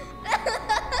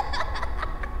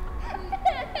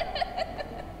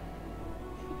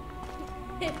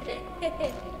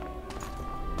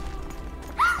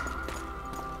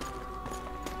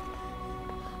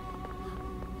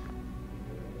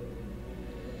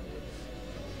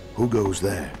 Who goes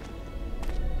there?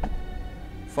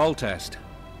 Foltest.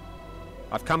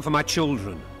 I've come for my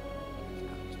children.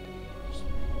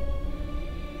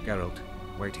 Geralt,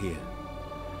 wait here.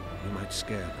 You might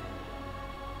scare them.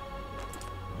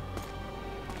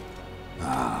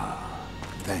 Ah,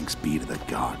 thanks be to the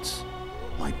gods.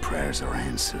 My prayers are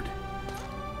answered.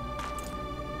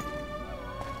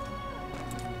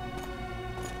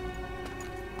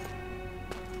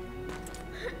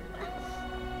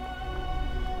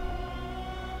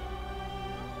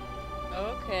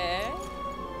 Okay.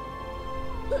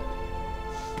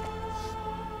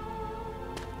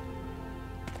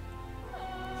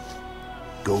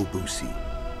 Go, Boosie.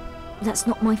 That's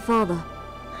not my father.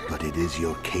 But it is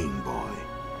your king, boy.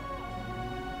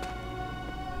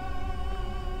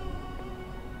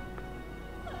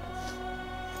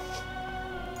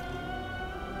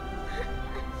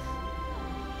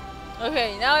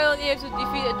 Okay, now I only have to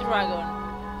defeat a dragon.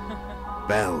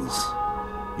 Bells,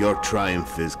 your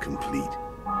triumph is complete.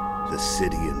 The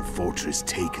city and fortress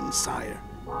taken, sire.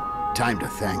 Time to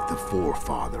thank the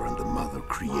Forefather and the Mother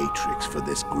Creatrix for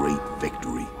this great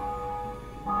victory.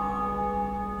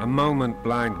 A moment,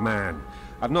 blind man.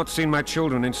 I've not seen my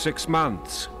children in 6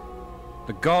 months.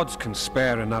 The gods can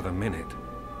spare another minute.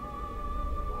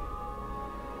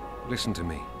 Listen to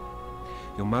me.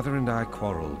 Your mother and I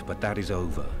quarreled, but that is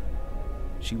over.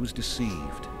 She was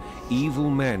deceived. Evil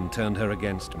men turned her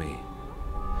against me.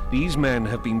 These men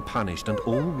have been punished, and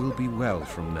all will be well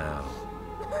from now.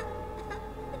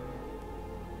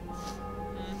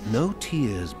 No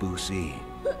tears, Boosie.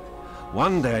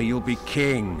 One day you'll be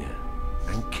king,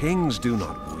 and kings do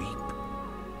not weep.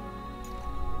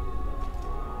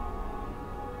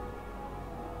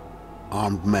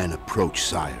 Armed men approach,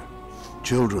 sire.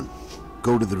 Children,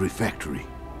 go to the refectory.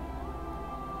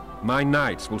 My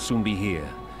knights will soon be here.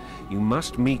 You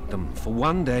must meet them, for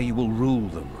one day you will rule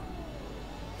them.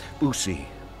 Boosie,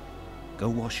 go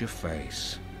wash your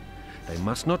face. They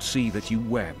must not see that you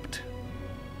wept.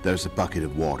 There's a bucket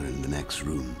of water in the next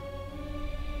room.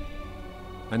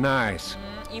 Nice.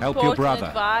 Help your brother.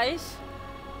 Advice.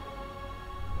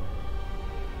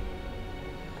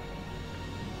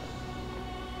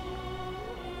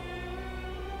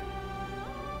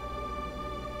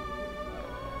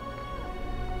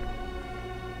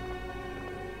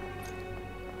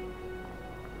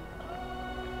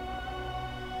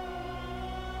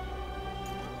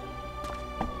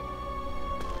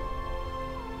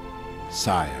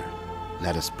 Sire,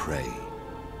 let us pray.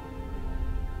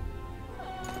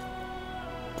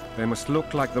 They must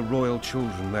look like the royal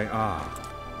children they are.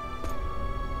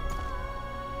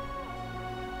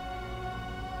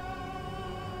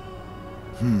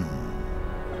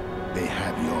 They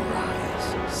have your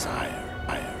eyes, sire.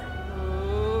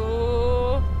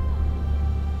 Oh.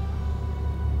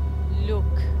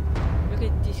 Look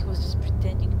at this. He was just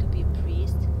pretending to be a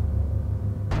priest.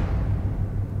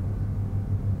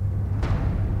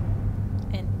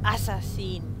 An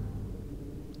assassin.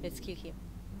 Let's kill him.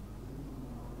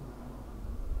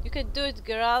 You can do it,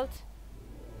 Geralt.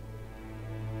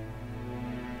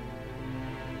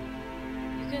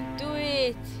 You can do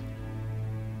it.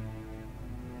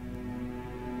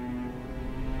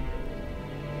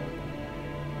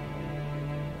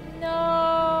 No!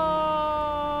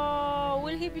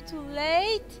 Will he be too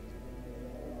late?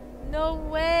 No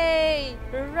way!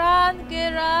 Run,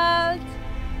 Geralt!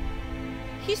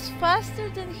 He's faster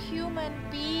than human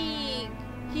being.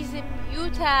 He's a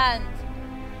mutant.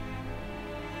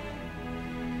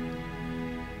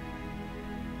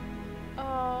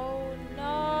 Oh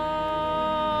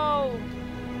no!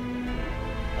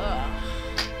 Ugh.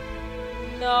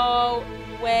 No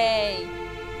way!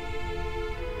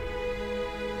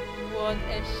 What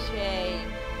a shame.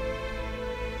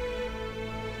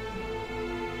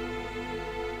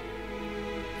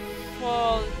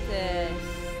 Foltest.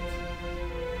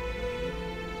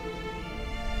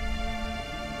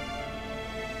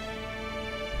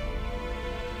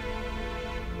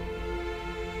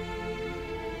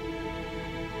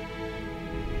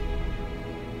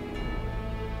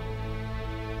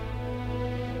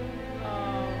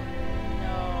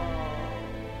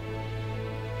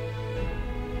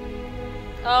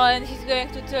 Oh, and he's going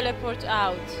to teleport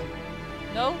out.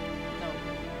 No? No.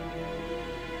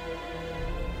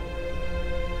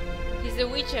 He's a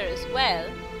witcher as well.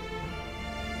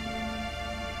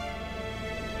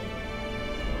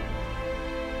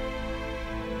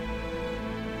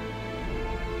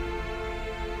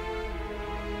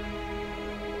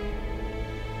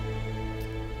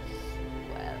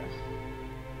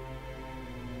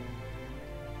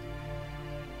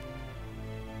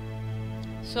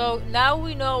 So now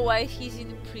we know why he's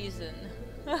in prison.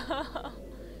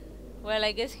 Well,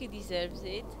 I guess he deserves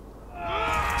it.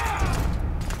 Oh.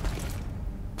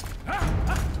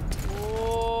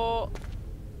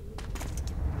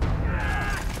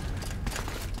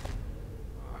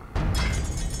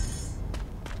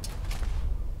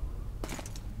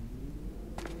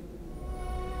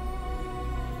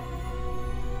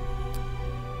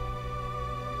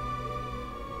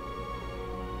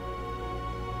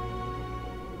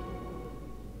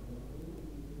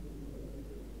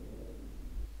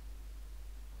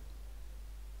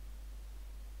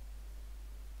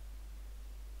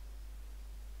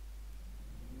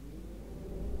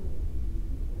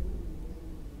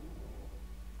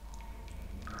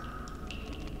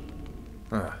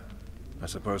 I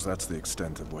suppose that's the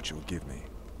extent of what you'll give me.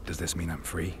 Does this mean I'm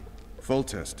free?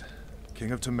 Foltest,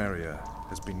 King of Temeria,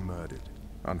 has been murdered.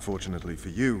 Unfortunately for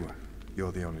you,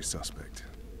 you're the only suspect.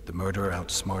 The murderer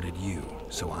outsmarted you,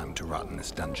 so I'm to rot in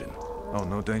this dungeon. Oh,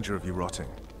 no danger of you rotting.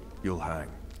 You'll hang.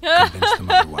 Convince them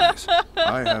otherwise.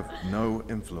 I have no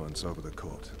influence over the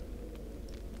court.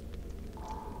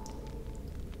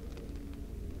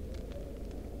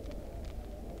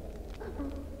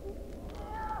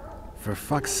 For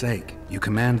fuck's sake, you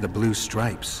command the blue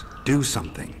stripes. Do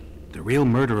something. The real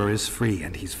murderer is free,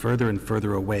 and he's further and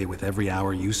further away with every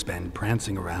hour you spend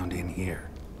prancing around in here.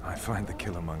 I find the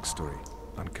Killer Monk story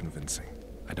unconvincing.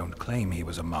 I don't claim he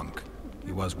was a monk.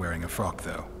 He was wearing a frock,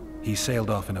 though. He sailed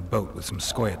off in a boat with some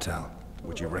Scoia'tael.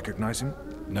 Would you recognize him?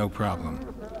 No problem.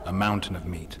 A mountain of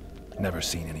meat. Never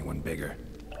seen anyone bigger.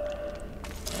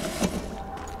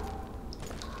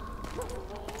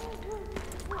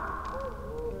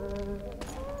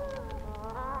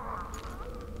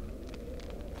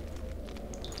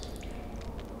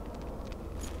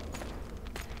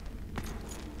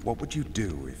 What would you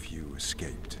do if you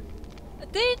escaped?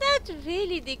 They're not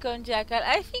really Deacon Jackal.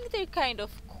 I think they're kind of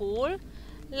cool.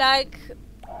 Like,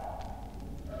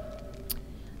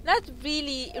 not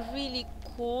really, really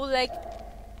cool. Like,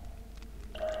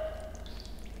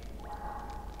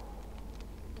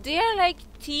 they are like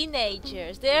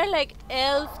teenagers. They are like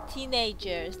elf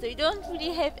teenagers. They don't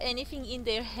really have anything in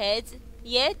their heads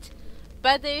yet,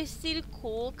 but they're still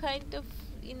cool, kind of,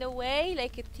 in a way,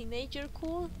 like a teenager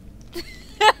cool.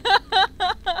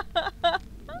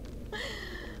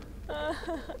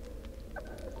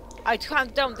 I'd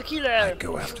hunt down the killer. I'd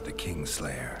go after the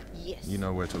Kingslayer. Yes. You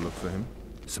know where to look for him?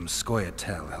 Some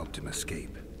Scoia'tael helped him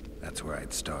escape. That's where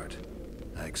I'd start.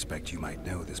 I expect you might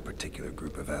know this particular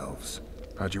group of elves.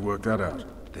 How'd you work that out?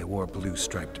 They wore blue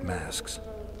striped masks.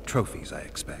 Trophies, I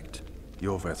expect.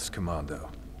 Yorveth's commando.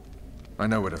 I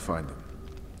know where to find him.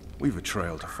 We've a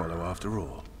trail to follow after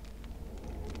all.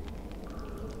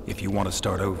 If you want to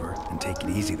start over and take it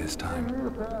easy this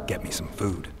time, get me some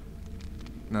food.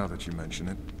 Now that you mention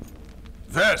it.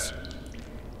 Vess!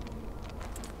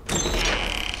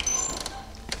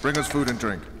 Bring us food and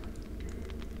drink.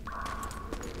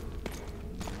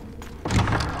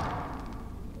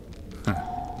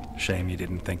 Shame you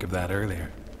didn't think of that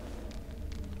earlier.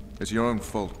 It's your own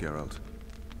fault, Geralt.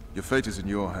 Your fate is in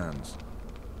your hands.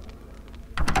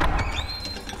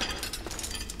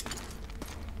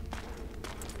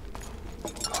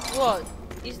 What?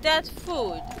 Is that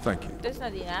food? Thank you. That's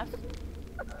not enough.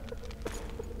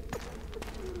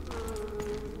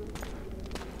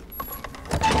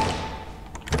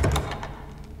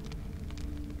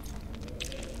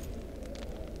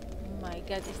 Oh my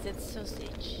god, is that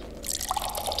sausage?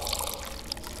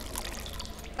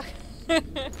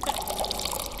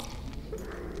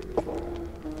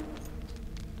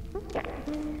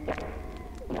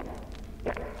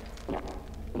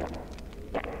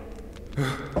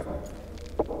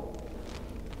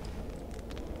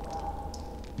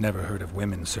 Never heard of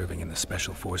women serving in the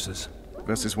Special Forces.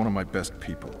 Vess is one of my best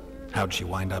people. How'd she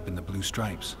wind up in the Blue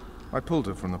Stripes? I pulled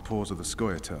her from the paws of the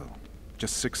Scoia'tael.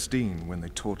 Just 16 when they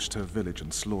torched her village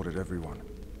and slaughtered everyone.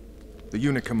 The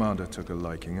unit commander took a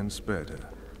liking and spared her.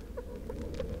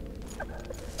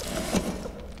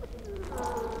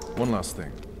 One last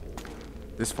thing.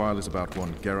 This file is about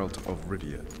one Geralt of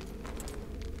Rivia.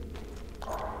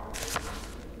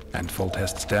 And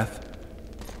Foltest's death?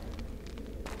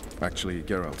 Actually,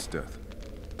 Geralt's death.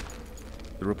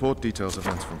 The report details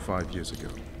events from 5 years ago.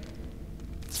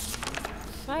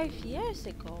 5 years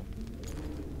ago?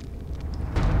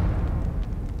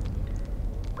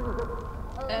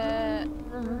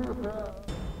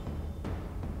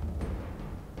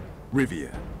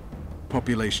 Rivia.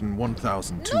 Population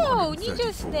 1,234. No,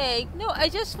 Ninja Snake. No, I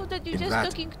just thought that you're just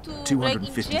talking to, like,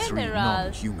 in general.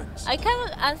 Non-humans. I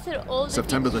cannot answer all the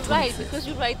September things the you write 25th, because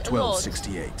you write a lot.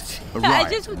 1268. A I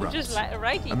riot just would erupts. just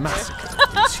write it. A massacre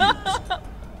ensues.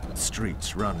 The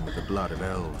streets run with the blood of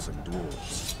elves and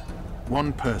dwarves.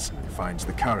 One person finds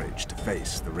the courage to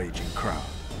face the raging crowd.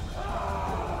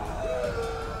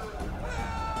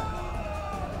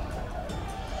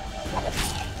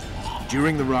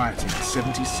 During the rioting,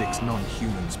 76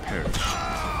 non-humans perished,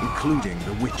 including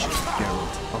the witcher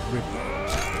Geralt of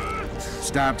Rivia.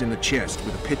 Stabbed in the chest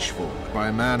with a pitchfork by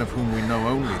a man of whom we know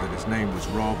only that his name was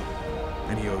Rob,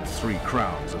 and he owed 3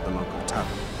 crowns at the local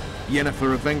tavern.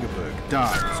 Yennefer of Vengerberg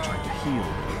dies trying to heal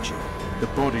the witcher. The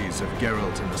bodies of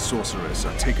Geralt and the sorceress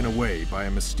are taken away by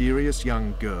a mysterious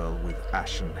young girl with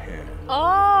ashen hair.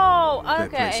 Oh, Their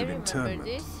okay, place I of remember interment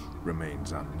this.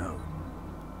 remains unknown.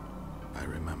 I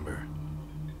remember.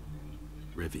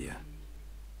 Rivia.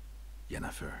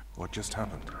 Yennefer. What just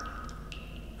happened?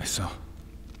 I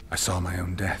saw my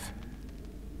own death.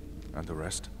 And the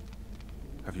rest?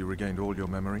 Have you regained all your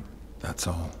memory? That's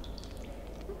all.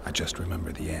 I just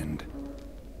remember the end.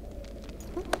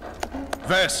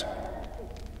 Ves!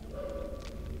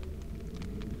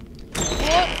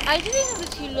 What? I didn't know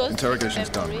that he lost Interrogation's his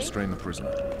done. memory. Restrain the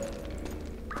prisoner.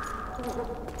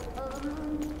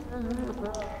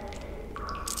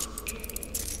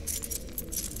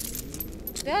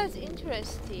 That's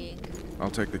interesting.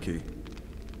 I'll take the key.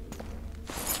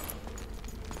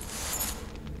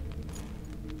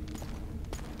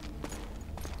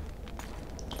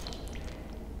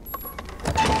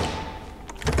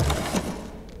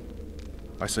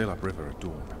 I sail upriver at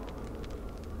dawn.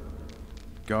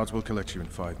 Guards will collect you in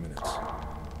 5 minutes.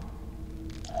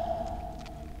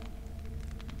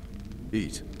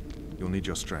 Eat. You'll need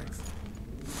your strength.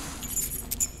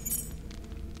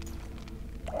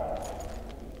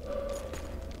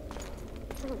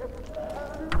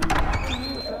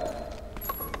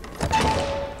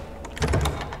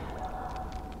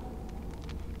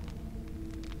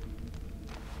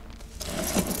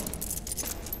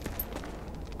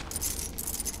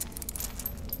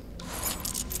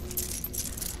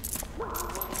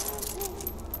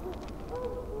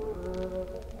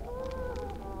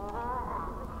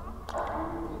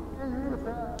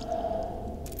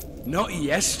 Not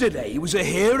yesterday, he was a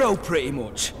hero pretty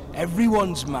much.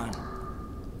 Everyone's man.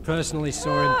 Personally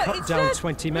saw him cut down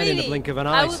 20 men in the blink of an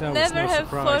eye, I would so it's never no have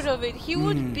surprise. thought of it. He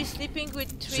would be sleeping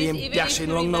with trees See him even dashing if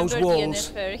he along those remembered walls.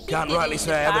 Yennefer. He Can't did rightly in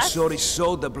say the I ever past saw his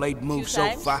sword the blade move few so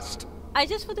times. fast. I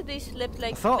just thought that they slept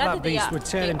like... I thought not that they beast are- would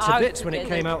tear they him to are bits when it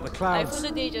together. came out the I clouds. thought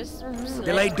that they just slept.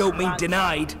 Delayed don't mean once.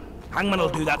 denied. Hangman will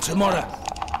do that tomorrow.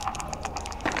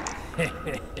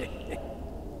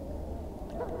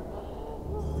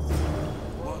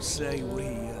 What say we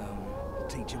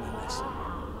teach him a lesson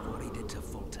for what he did to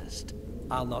Foltest?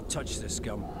 I'll not touch the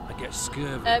scum. I get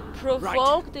scurvy.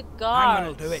 Provoke the Hangman guards.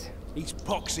 will do it. He's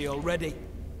poxy already.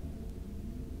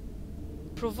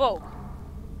 Provoke.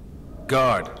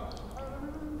 Guard!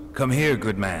 Come here,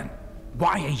 good man.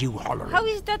 Why are you hollering? How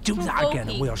is that Do provoking? that again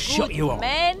and we'll shut Good you up.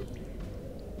 man.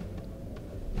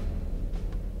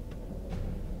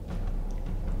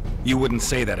 You wouldn't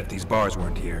say that if these bars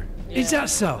weren't here. Is that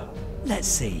so? Let's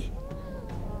see.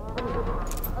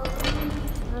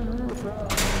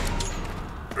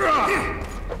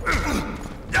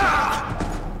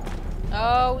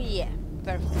 Oh yeah,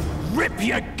 perfect. Rip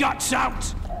your guts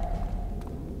out!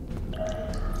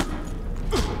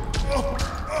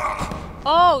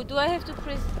 Oh, do I have to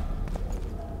press?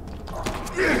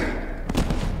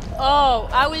 Oh,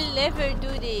 I will never do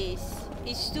this.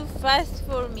 It's too fast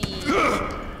for me.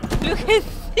 Look at this.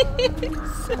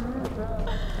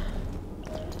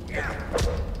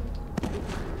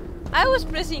 I was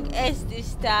pressing S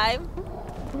this time.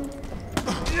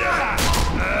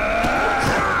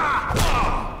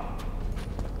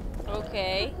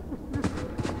 Okay.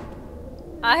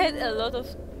 I had a lot of...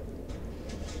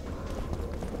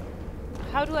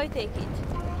 How do I take it?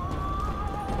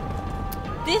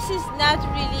 This is not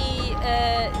really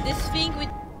this thing with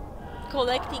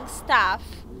collecting stuff.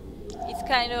 It's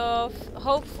kind of...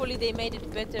 Hopefully they made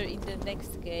it better in the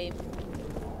next game.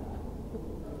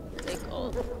 Take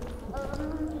all.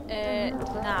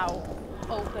 Now,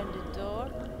 open the door.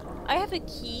 I have a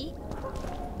key.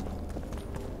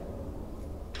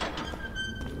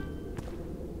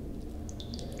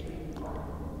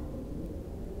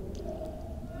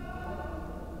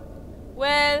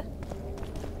 Well,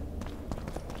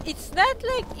 it's not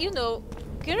like, you know,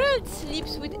 Geralt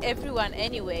sleeps with everyone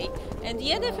anyway, and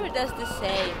Yennefer does the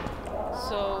same.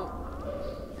 So,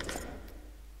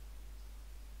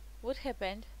 what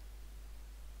happened?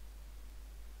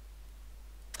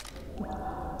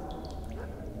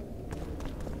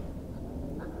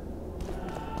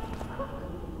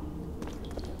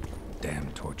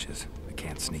 Damn torches. I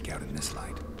can't sneak out in this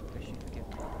light.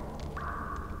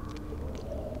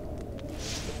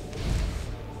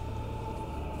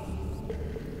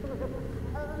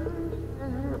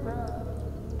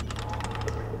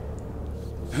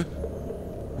 Huh?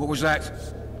 What was that?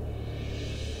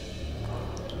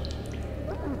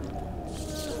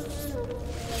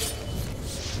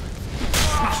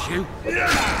 Smash you!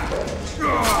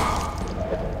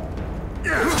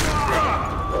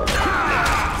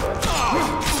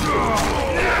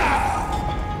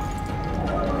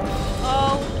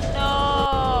 Oh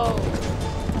no!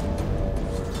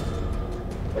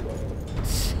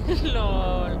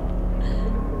 Lol.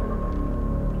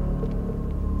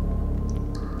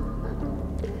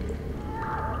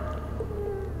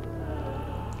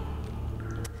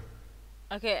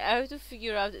 Okay, I have to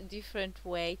figure out a different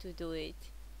way to do it.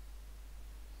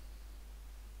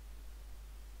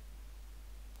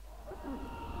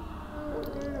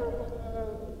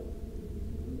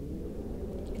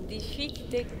 Defeat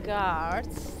the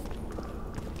guards.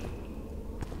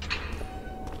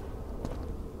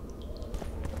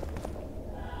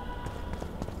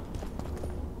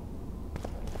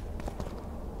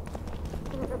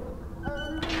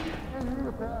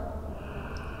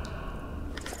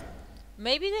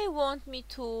 Maybe they want me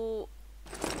to...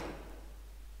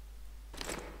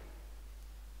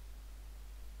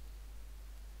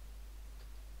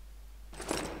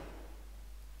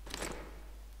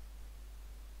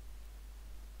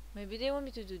 Maybe they want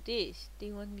me to do this.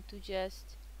 They want me to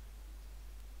just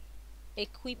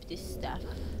equip this stuff.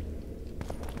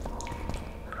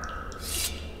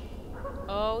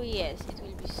 Oh yes, it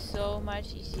will be so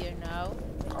much easier now.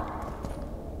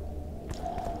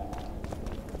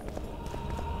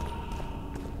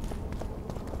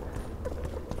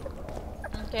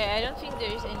 Okay, I don't think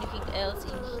there is anything else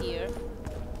in here.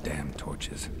 Damn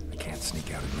torches. I can't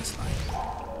sneak out in this light.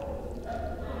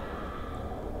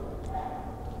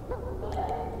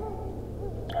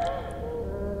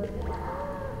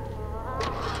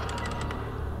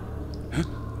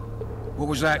 What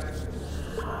was that?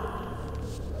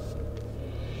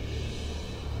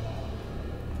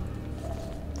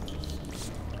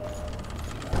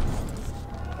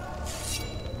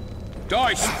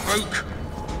 Die, spook!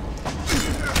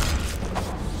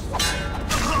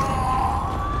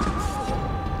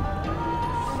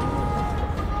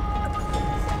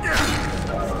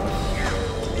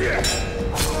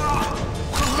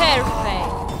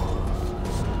 Perfect.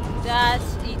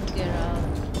 That's it, Geralt.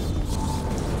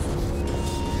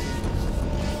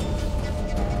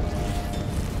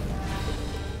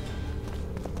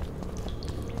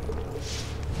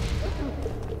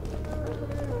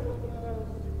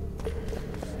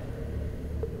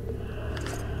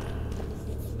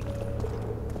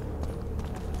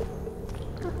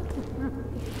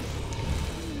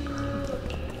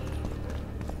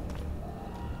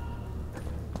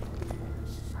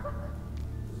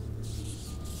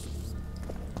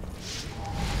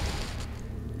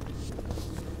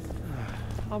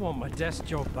 I want my desk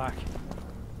job back.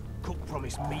 Cook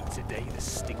promised meat today, the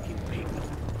stinking pig.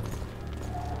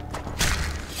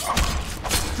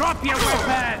 Drop your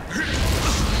weapon!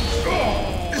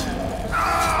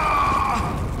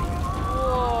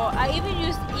 Whoa, I even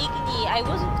used Igni. I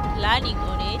wasn't planning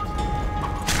on it.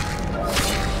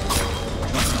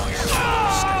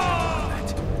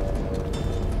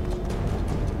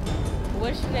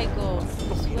 Where should I go?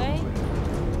 This way?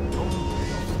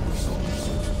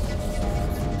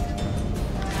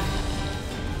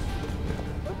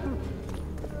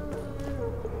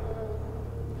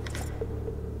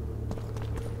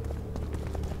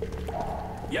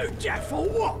 You deaf or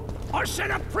what? I said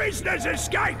a prisoner's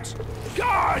escaped!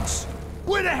 Guards!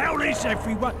 Where the hell is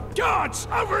everyone? Guards,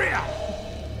 over here!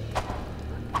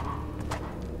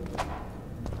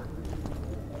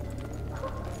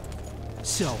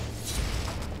 So,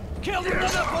 kill the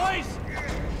other boys!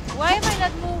 Why am I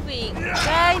not moving?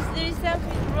 Guys, there is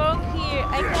something wrong here.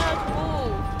 I cannot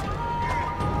move.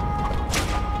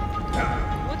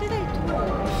 What did I do?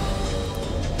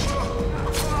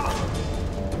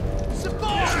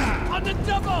 Support! On the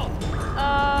double!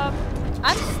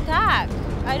 I'm stuck.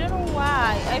 I don't know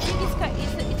why. I think it's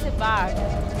a bug.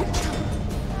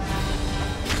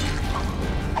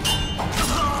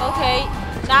 Okay,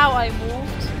 now I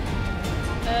moved.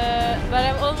 But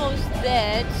I'm almost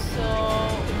dead, so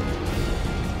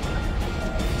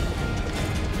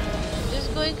I'm just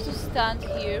going to stand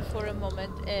here for a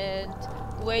moment and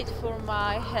wait for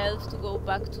my health to go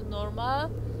back to normal.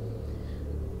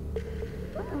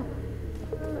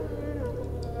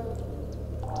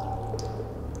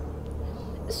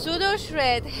 Pseudo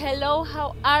Shred, hello,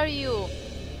 how are you?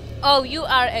 Oh, you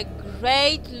are a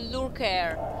great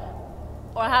lurker.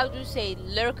 Or how do you say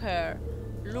lurker?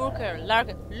 Lurker.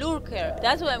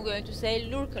 That's what I'm going to say,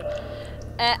 lurker.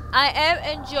 I am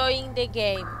enjoying the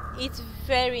game. It's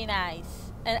very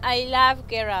nice. And I love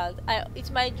Geralt.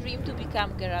 It's my dream to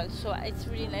become Geralt, so it's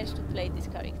really nice to play this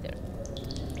character.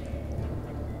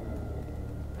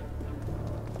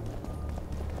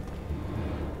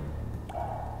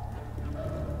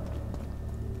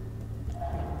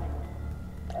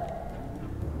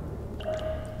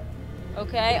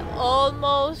 Okay,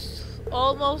 almost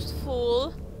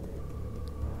full.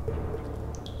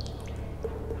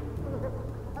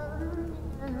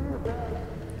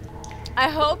 I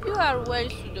hope you are well,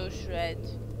 Pseudo Shred.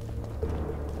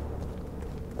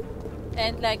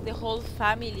 And like the whole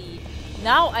family.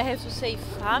 Now I have to say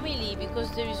family because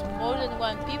there is more than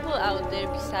one people out there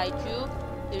beside you.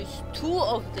 There's two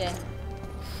of them.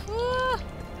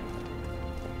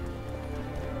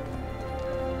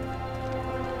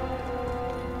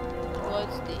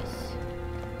 What's this?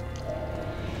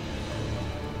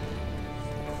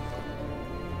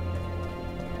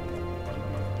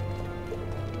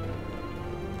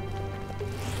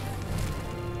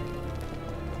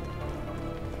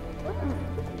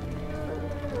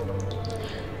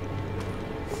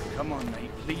 Come on, mate.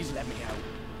 Please let me out.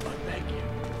 I beg you.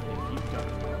 If you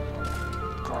don't,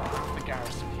 call off the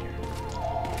garrison here.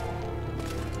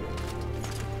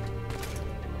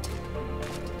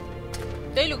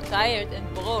 They look tired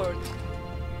and bored.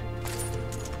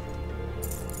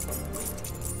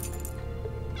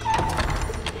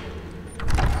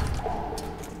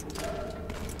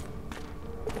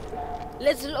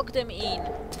 Let's lock them in.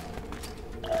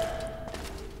 Too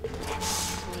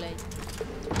late.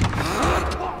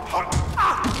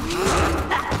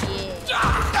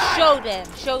 Yeah. Show them.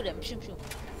 Show them. Shoot, shoot.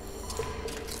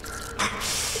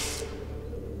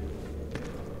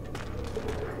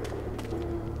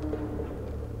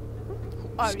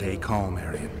 Stay calm,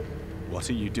 Arian. What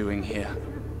are you doing here?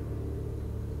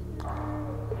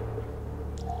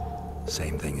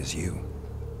 Same thing as you.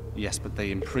 Yes, but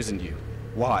they imprisoned you.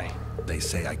 Why? They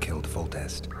say I killed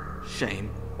Foltest. Shame.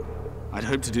 I'd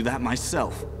hoped to do that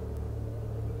myself.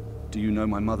 Do you know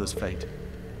my mother's fate?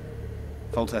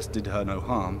 Foltest did her no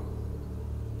harm.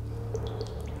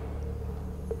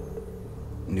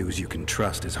 News you can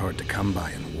trust is hard to come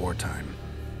by in wartime.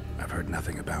 I've heard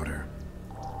nothing about her.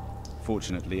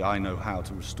 Fortunately, I know how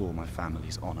to restore my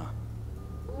family's honor.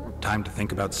 Time to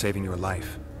think about saving your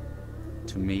life.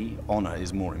 To me, honor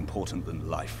is more important than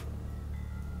life.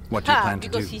 What do you plan to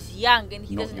do? Because he's young and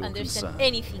he Not doesn't your understand concern.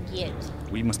 anything yet.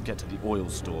 We must get to the oil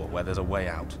store where there's a way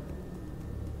out.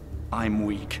 I'm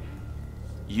weak.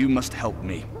 You must help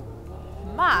me.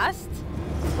 Must?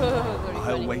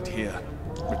 I'll wait here.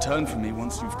 Return for me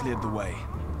once you've cleared the way.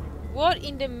 What,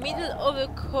 in the middle of a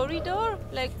corridor?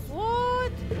 Like,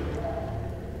 what?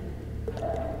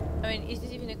 I mean, is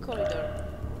this even a corridor?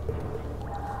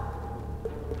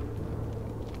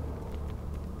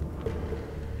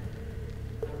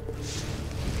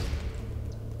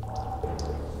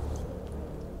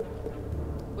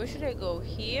 Where should I go?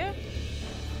 Here?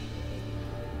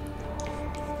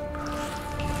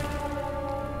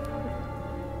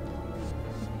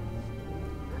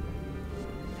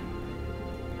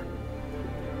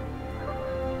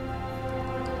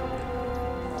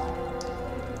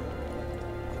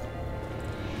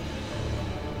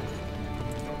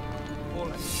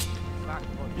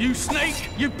 You snake!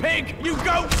 You pig! You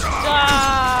goat!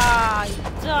 Die!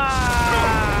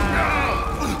 Die!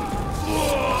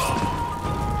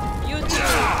 You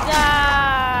two,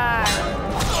 die!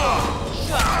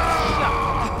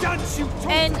 Shot!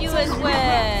 And you as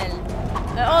well!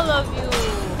 All of you!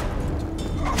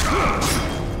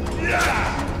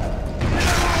 Yeah!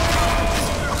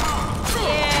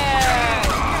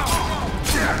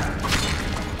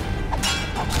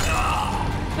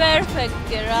 Perfect,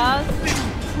 Geralt!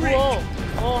 Whoa!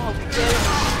 Oh, how dare you!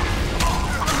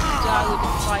 Die with the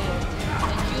fire.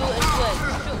 And you as well.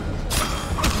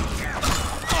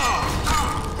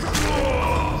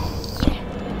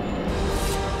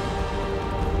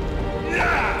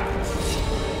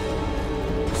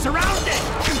 Surround it!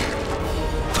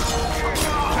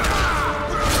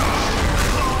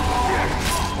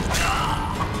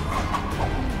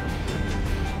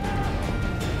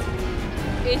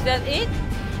 Is that it?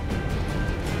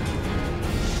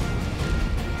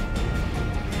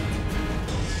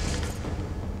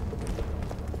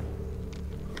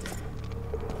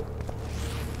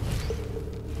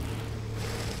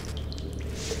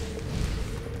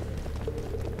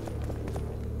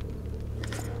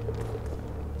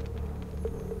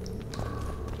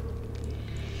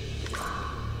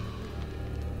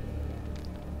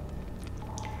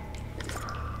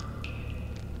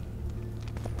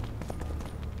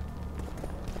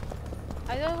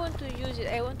 I don't want to use it,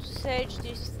 I want to search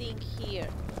this thing here.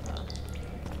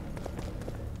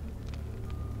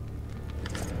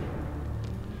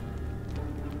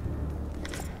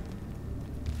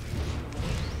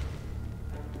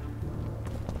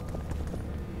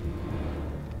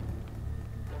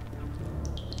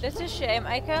 That's a shame,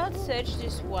 I cannot search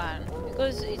this one,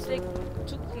 because it's like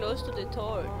too close to the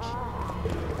torch.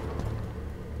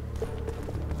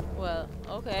 Well,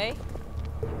 okay.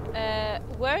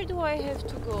 Where do I have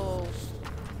to go?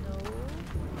 No.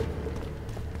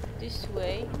 This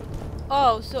way.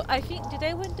 Oh, so I think, did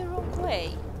I went the wrong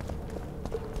way?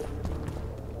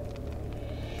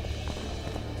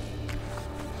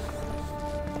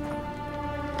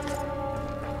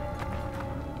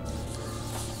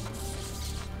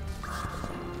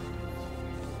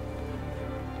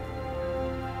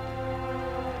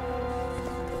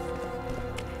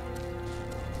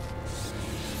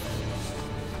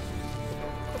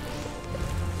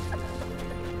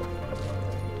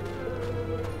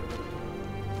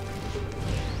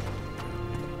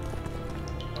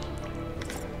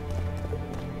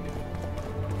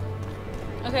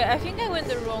 Okay, I think I went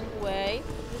the wrong way.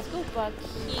 Let's go back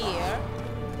here.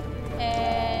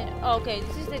 And okay,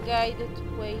 this is the guy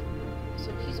that wait.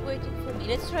 So he's waiting for me.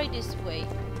 Let's try this way.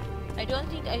 I don't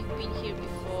think I've been here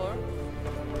before.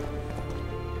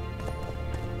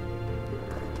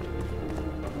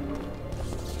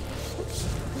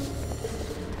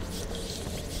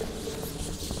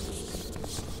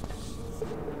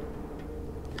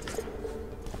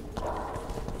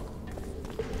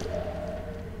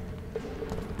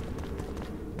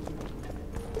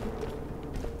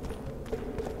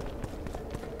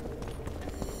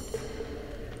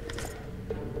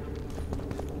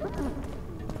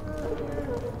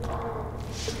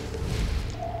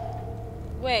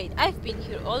 Wait, I've been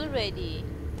here already.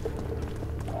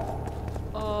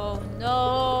 Oh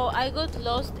no, I got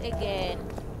lost again.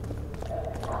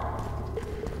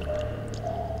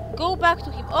 Go back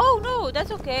to him. Oh no,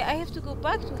 that's okay. I have to go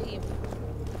back to him.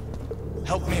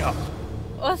 Help me up.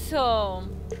 Awesome.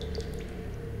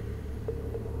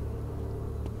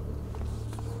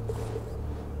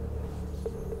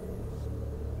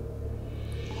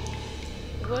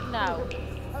 What now?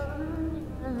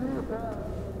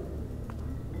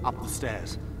 Up the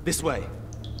stairs. This way.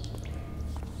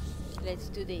 Let's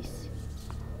do this.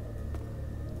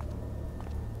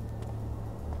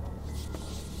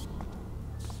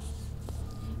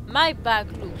 My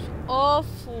back looks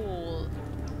awful.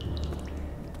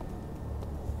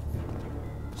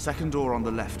 Second door on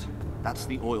the left. That's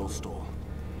the oil store.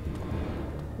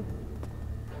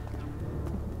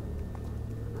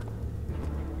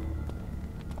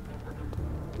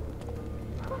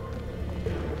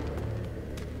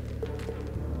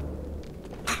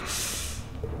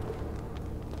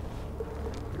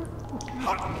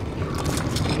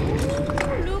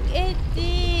 Look at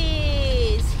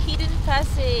this! Hidden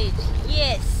passage.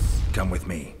 Yes! Come with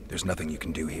me. There's nothing you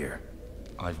can do here.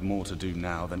 I've more to do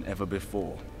now than ever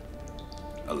before.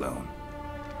 Alone.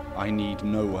 I need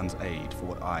no one's aid for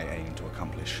what I aim to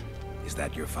accomplish. Is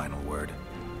that your final word?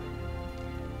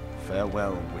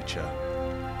 Farewell, Witcher.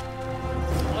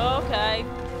 Okay.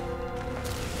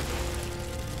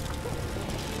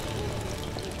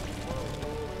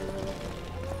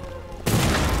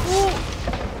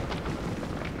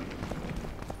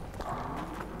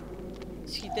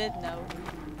 Is she dead now?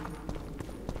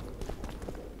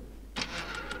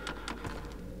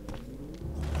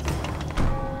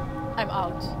 I'm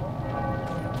out.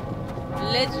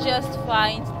 Let's just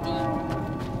find the...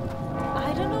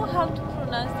 I don't know how to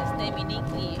pronounce this name in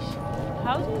English.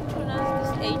 How do you pronounce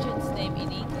this agent's name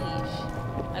in English?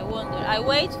 I wonder.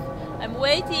 I'm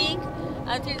waiting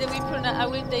until they will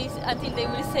until they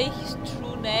will say his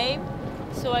true name,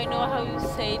 so I know how you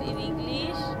say it in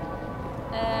English.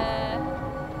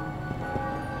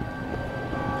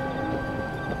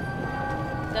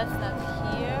 That's not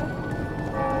here.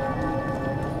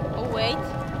 Oh wait,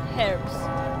 herbs.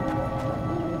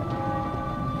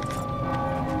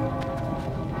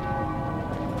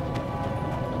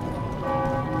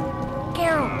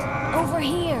 Geralt, over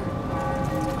here.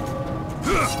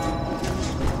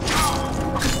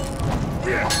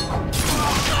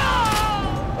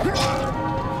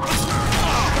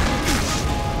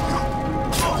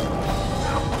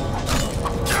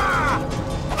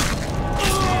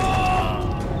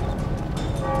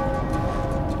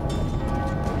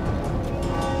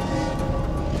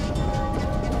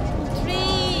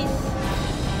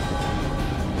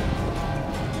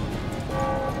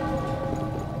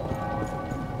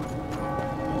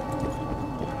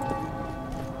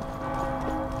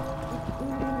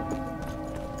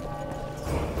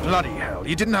 Bloody hell,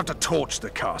 you didn't have to torch the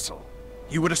castle.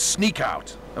 You were to sneak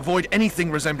out, avoid anything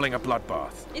resembling a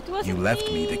bloodbath. It was You left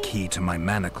me the key to my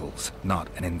manacles, not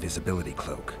an invisibility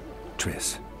cloak.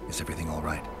 Triss, is everything all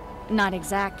right? Not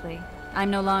exactly.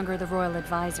 I'm no longer the royal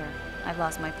advisor. I've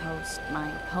lost my post, my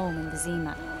home in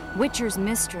Vizima. Witcher's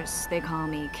mistress, they call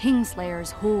me.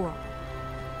 Kingslayer's whore.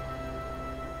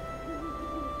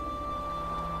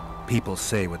 People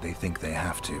say what they think they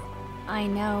have to. I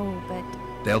know, but...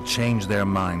 They'll change their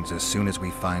minds as soon as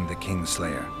we find the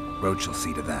Kingslayer. Roach will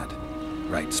see to that.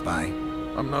 Right, spy?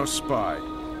 I'm no spy,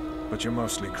 but you're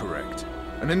mostly correct.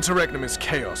 An interregnum is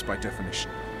chaos by definition.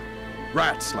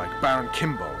 Rats like Baron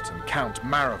Kimbolt and Count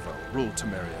Maravel rule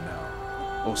Temeria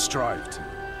now, or strive to.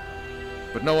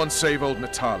 But no one save old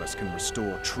Natalis can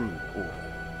restore true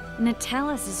order.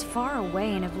 Natalis is far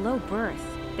away and of low birth.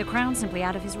 The crown's simply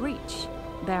out of his reach.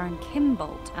 Baron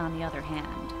Kimbolt, on the other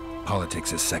hand.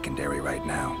 Politics is secondary right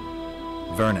now.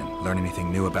 Vernon, learn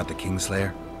anything new about the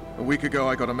Kingslayer? A week ago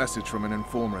I got a message from an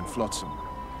informer in Flotsam.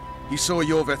 He saw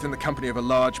Yorveth in the company of a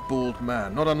large, bald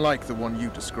man, not unlike the one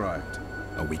you described.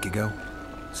 A week ago?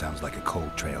 Sounds like a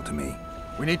cold trail to me.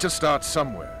 We need to start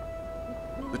somewhere.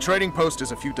 The trading post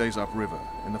is a few days upriver,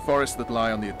 in the forests that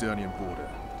lie on the Edirnian border.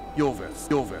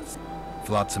 Yorveth.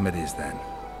 Flotsam it is, then.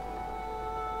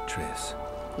 Triss.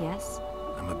 Yes?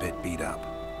 I'm a bit beat up.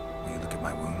 Will you look at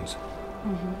my wounds?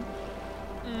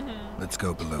 Let's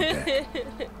go below deck.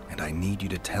 And I need you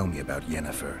to tell me about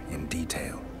Yennefer in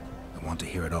detail. I want to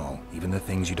hear it all, even the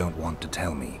things you don't want to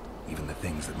tell me, even the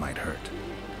things that might hurt.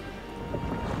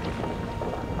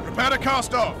 Prepare to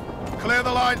cast off! Clear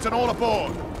the lines and all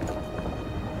aboard!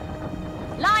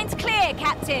 Line's clear,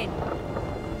 Captain!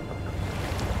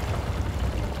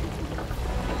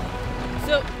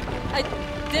 So,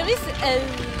 there is a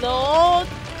lot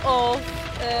of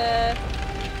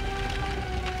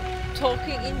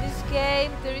talking in this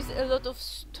game. There is a lot of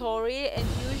story, and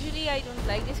usually I don't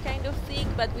like this kind of thing,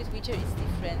 but with Witcher it's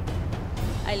different.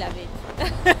 I love it.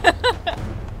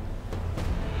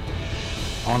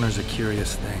 Honor's a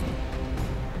curious thing.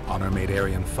 Honor made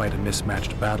Arion fight a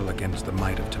mismatched battle against the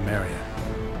might of Temeria.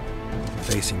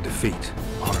 Facing defeat,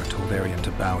 Honor told Arion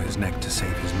to bow his neck to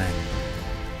save his men.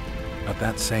 But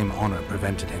that same honor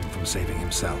prevented him from saving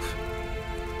himself.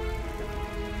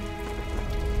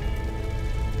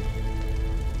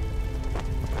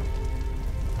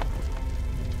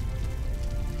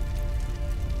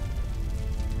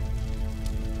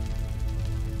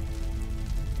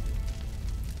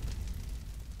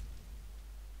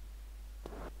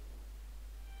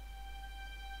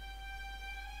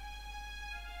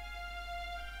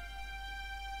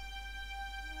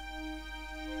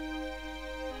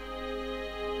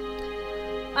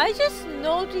 I just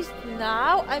noticed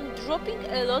now I'm dropping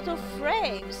a lot of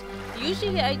frames.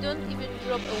 Usually I don't even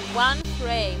drop one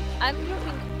frame. I'm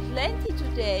dropping plenty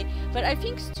today, but I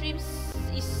think streams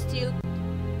is still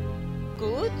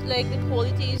good, like the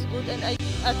quality is good, and at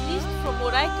least from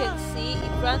what I can see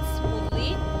it runs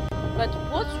smoothly. But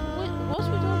what's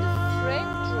with all the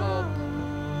frame drop?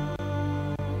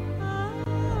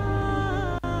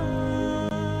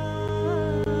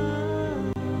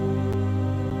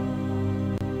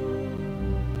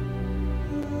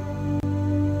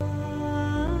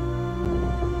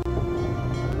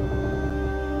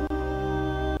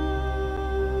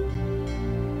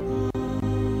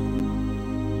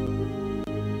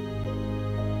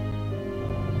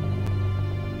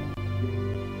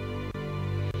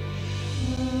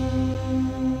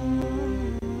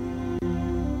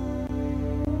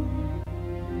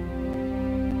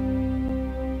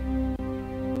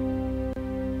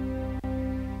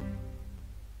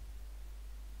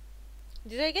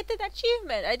 Did I get that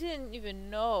achievement? I didn't even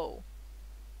know.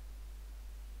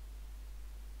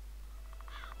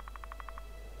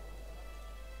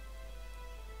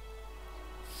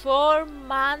 Four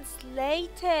months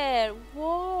later.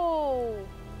 Whoa.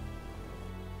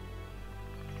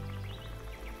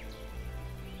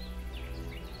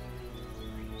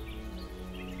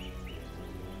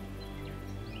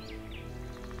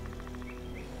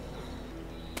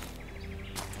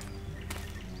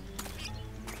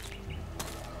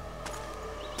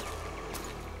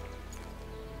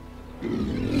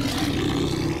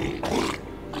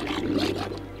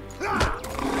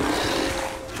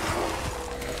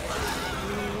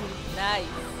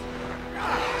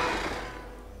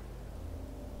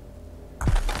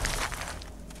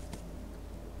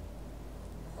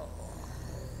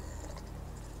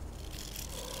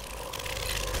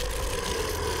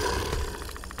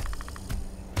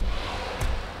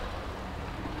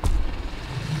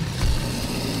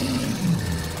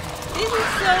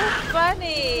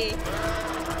 Funny!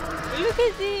 Look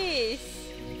at this!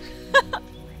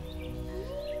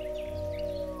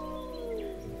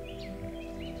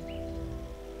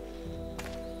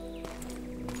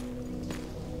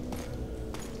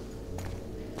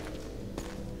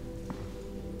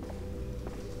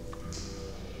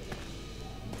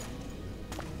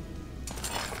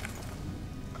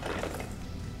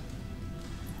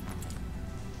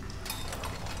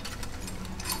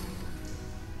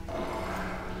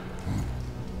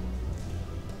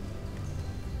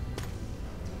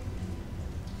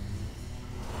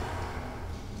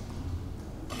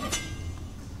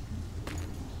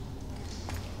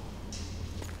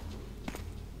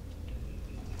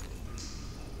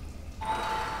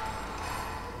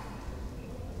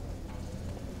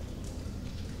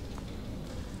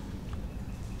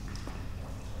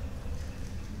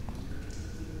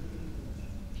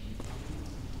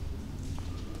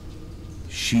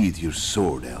 Sheathe your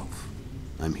sword, elf.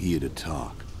 I'm here to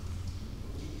talk.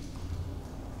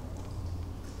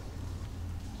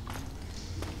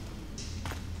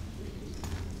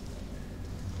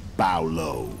 Bow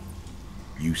low.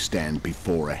 You stand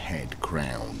before a head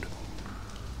crowned.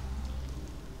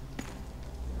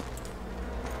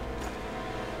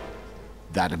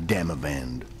 That of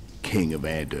Demavend, king of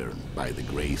Aedirn by the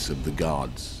grace of the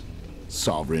gods,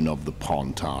 sovereign of the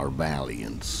Pontar Valley,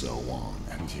 and so on.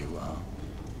 And you are?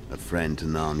 A friend to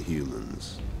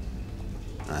non-humans.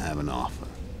 I have an offer.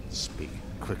 Speak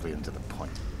quickly and to the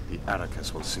point. The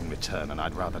Arrakis will soon return, and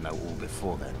I'd rather know all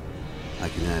before then. I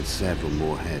can add several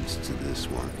more heads to this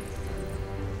one.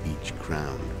 Each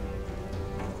crowned.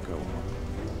 Go on.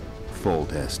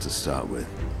 Foltest to start with.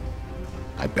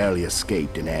 I barely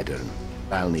escaped in Aedirn.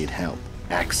 I'll need help.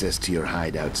 Access to your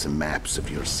hideouts and maps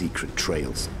of your secret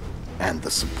trails. And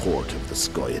the support of the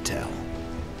Scoia'tael.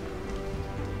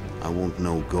 I want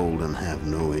no gold and have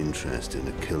no interest in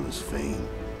a killer's fame.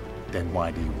 Then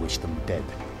why do you wish them dead?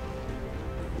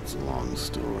 It's a long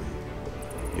story.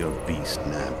 Your beast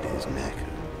nabbed his neck.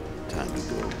 Time to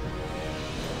go.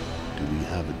 Do we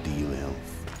have a deal, Elf?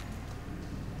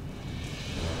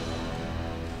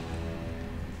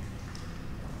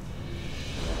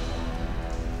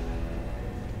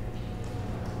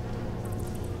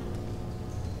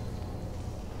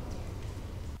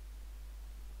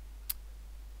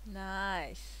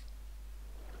 Nice.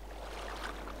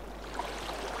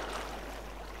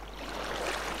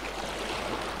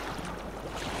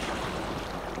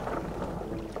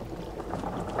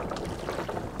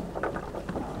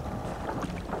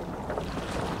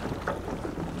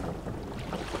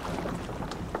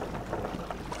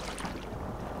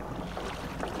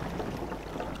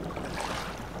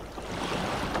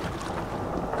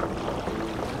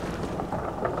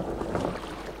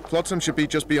 Flotsam should be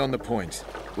just beyond the point.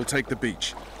 We'll take the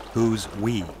beach. Who's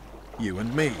we? You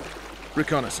and me.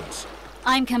 Reconnaissance.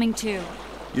 I'm coming too.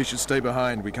 You should stay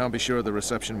behind. We can't be sure of the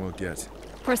reception we'll get.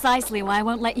 Precisely why I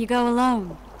won't let you go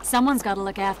alone. Someone's got to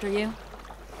look after you.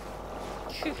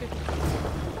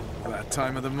 That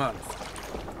time of the month.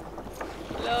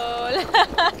 Lol.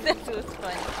 That was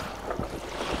funny.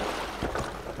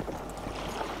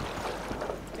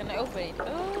 Can I open it?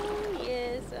 Oh,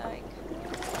 yes, I can.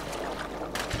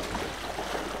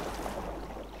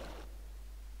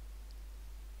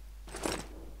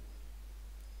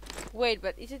 Wait,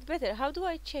 but is it better? How do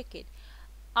I check it?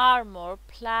 Armor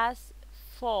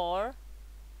 +4.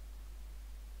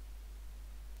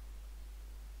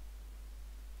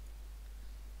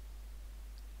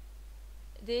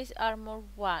 This armor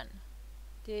 1.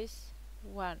 This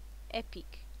 1.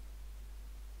 Epic.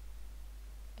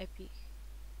 Epic.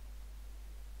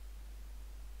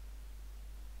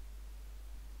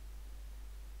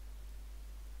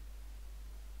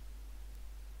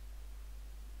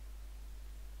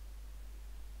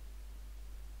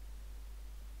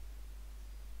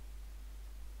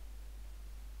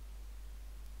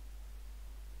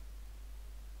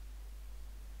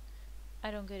 I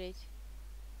don't get it.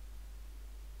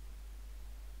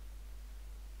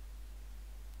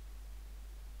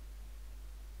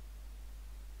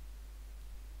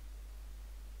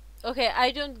 Okay,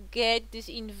 I don't get this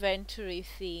inventory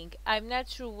thing. I'm not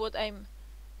sure what I'm...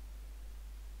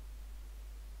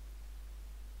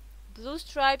 Blue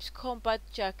Stripes Combat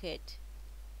Jacket.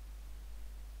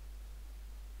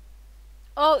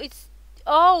 Oh, it's...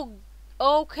 Oh!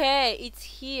 Okay, it's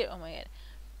here. Oh my god.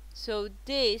 So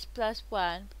this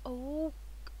 +1. Oh,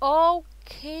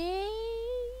 okay.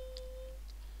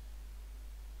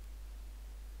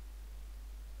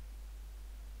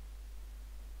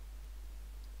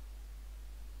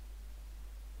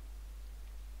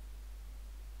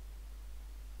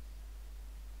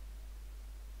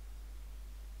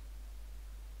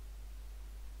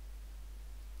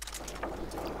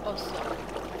 Awesome.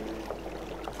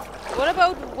 What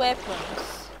about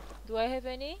weapons? Do I have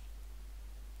any?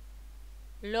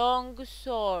 Long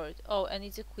sword. Oh, and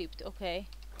it's equipped. Okay.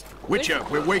 Witcher,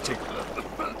 we're waiting.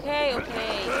 Okay,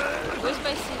 okay. Where's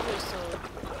my silver sword?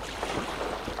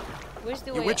 Where's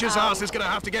the way Your witcher's out? ass is gonna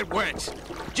have to get wet.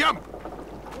 Jump!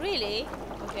 Really?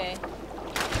 Okay.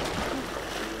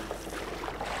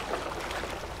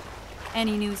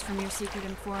 Any news from your secret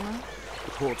informer?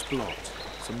 The port's blocked.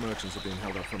 Some merchants are being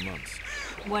held up for months.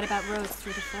 What about roads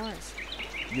through the forest?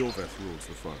 Yorveth rules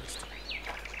the forest.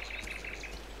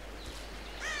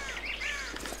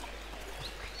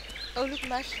 Oh, look,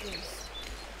 mushrooms.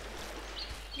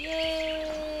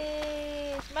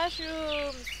 Yes,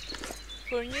 mushrooms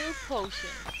for new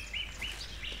potions.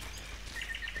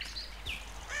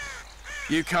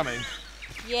 You coming?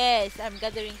 Yes, I'm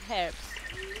gathering herbs.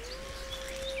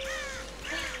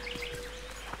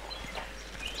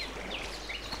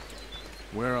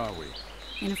 Where are we?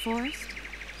 In a forest?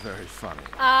 Very funny.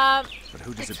 But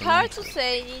who does it's it belong hard to? to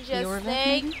say, Ninja Yorveth,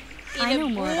 Snake. maybe? I know a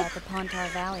more about book, the Pontar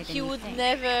Valley than he you would think.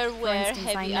 never For wear instance,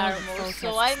 I heavy know that armor, Foltest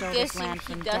so I'm stole his guessing land he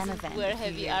from doesn't Denevent wear a few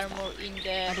heavy years armor back. in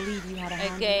I believe you had a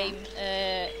hand in game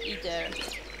that. either.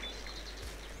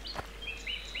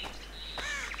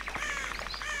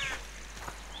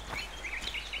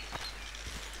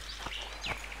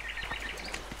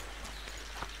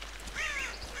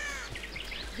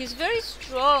 He's very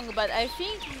strong, but I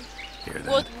think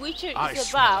what Witcher is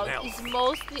about is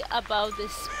mostly about the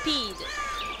speed.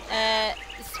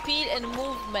 Speed and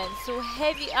movement, so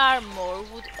heavy armor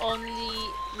would only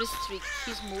restrict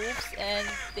his moves and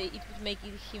it would make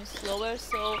him slower,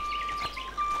 so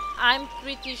I'm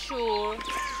pretty sure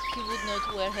he would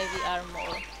not wear heavy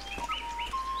armor.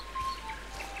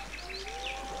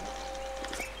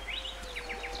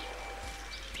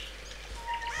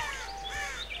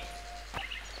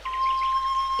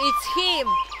 It's him!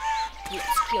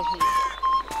 Let's kill him.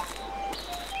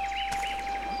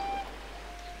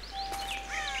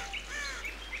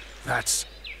 That's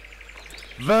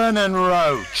Vernon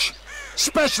Roach,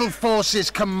 Special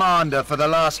Forces Commander for the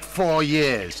last 4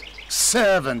 years,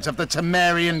 servant of the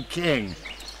Temerian King,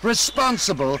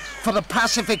 responsible for the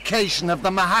pacification of the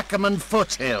Mahakaman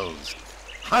foothills,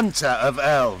 hunter of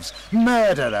elves,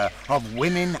 murderer of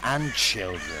women and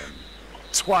children,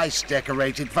 twice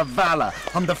decorated for valor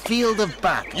on the field of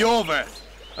battle. Yorveth,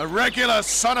 a regular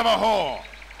son of a whore.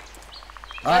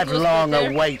 I've long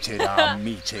awaited our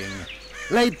meeting.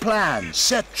 Laid plans,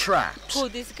 set traps. Who,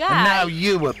 this guy? And now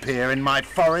you appear in my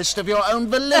forest of your own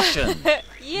volition.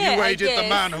 Yeah, you aided the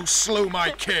man who slew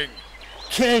my king.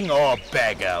 King or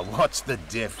beggar, what's the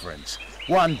difference?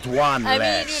 One Dwan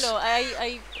less.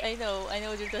 I mean, you know, I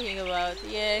know what you're talking about.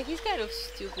 Yeah, he's kind of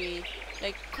stupid.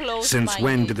 Like, close-minded. Since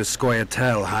when did the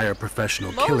Scoia'tael hire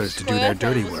professional killers to do their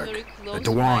dirty work? The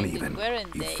Dwan, even.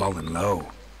 You've fallen low.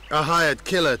 A hired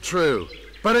killer, true.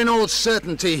 But in all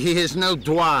certainty, he is no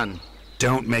Dwan.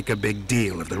 Don't make a big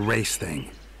deal of the race thing.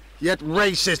 Yet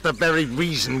race is the very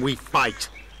reason we fight.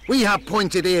 We have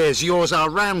pointed ears, yours are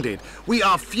rounded. We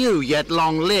are few, yet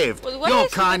long-lived. Well, your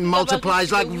kind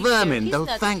multiplies like vermin, though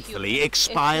thankfully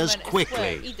expires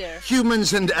quickly.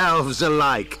 Humans and elves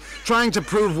alike, trying to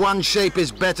prove one shape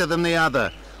is better than the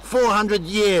other. 400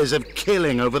 years of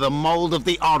killing over the mold of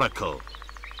the Oracle.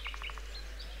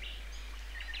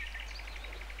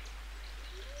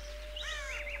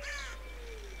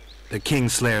 The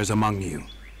Kingslayer's among you.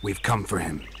 We've come for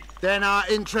him. Then our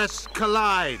interests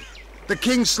collide. The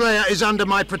Kingslayer is under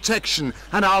my protection,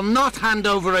 and I'll not hand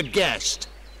over a guest.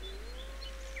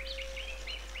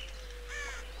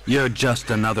 You're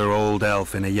just another old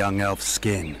elf in a young elf's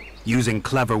skin, using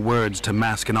clever words to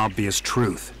mask an obvious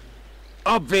truth.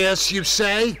 Obvious, you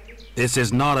say? This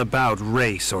is not about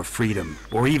race or freedom,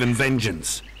 or even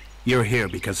vengeance. You're here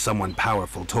because someone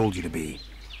powerful told you to be.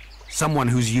 Someone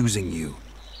who's using you.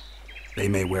 They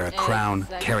may wear a crown,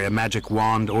 carry a magic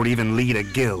wand, or even lead a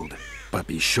guild. But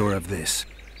be sure of this.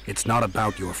 It's not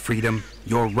about your freedom,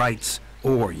 your rights,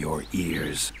 or your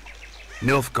ears.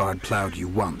 Nilfgaard plowed you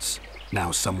once.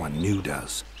 Now someone new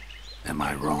does. Am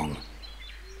I wrong?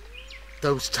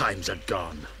 Those times are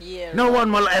gone. Yeah, no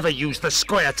one will ever use the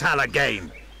Scoia'tael again.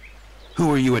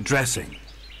 Who are you addressing?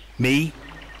 Me?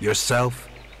 Yourself?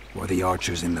 Or the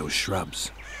archers in those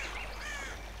shrubs?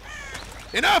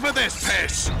 Enough of this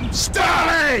piss!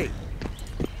 Starley!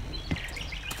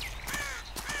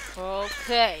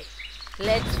 Okay,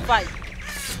 let's fight.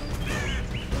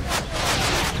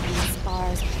 These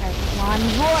bars are one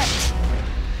voice.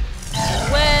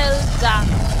 Well done.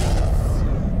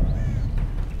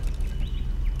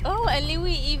 Oh, and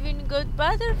Louis even got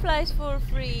butterflies for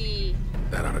free.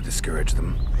 That ought to discourage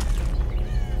them.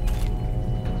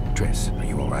 Triss, are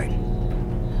you alright?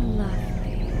 Lovely.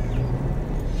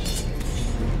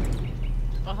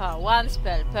 Aha, one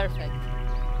spell, perfect.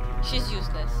 She's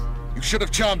useless. You should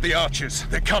have charmed the archers.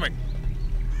 They're coming.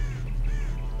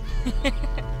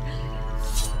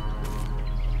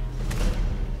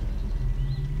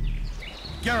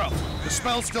 Geralt, the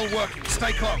spell's still working.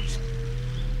 Stay close.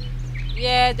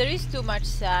 Yeah, there is too much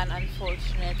sun,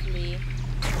 unfortunately.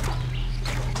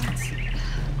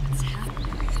 What's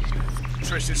happening?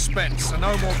 Triss is spent, so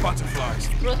no more butterflies.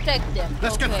 Protect them.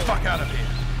 Let's get the fuck out of here.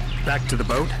 Back to the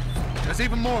boat? There's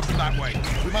even more of them that way.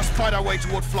 We must fight our way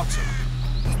toward Flotsam.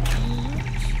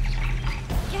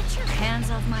 Get your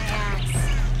hands off my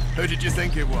ass. Who did you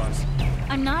think it was?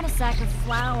 I'm not a sack of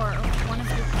flour or one of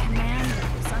your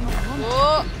commanders. I'm a woman.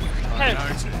 Oh, I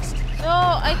noticed.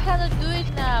 no, I cannot do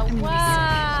it now.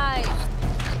 Why?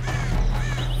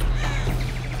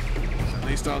 At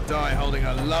least I'll die holding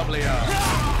a lovely arm.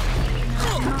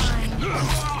 Not mine.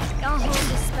 I'll hold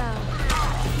the spell.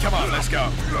 Come on, let's go.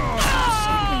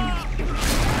 Something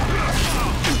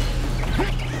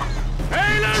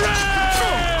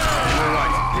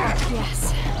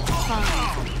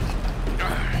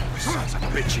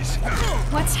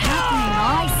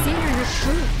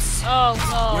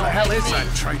hell is that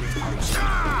trading post?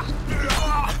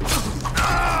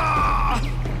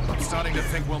 I'm starting to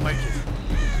think we'll make it.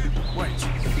 Wait,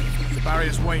 the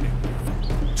barrier's waning.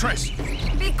 Triss!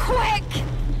 Be quick!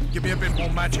 Give me a bit more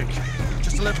magic.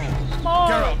 Just a little. More.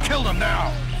 Geralt, kill them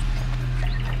now!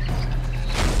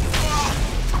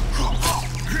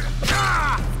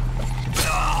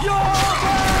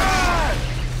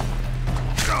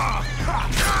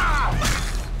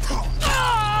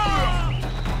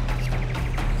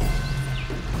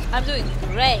 I'm doing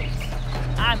great.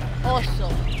 I'm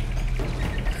awesome.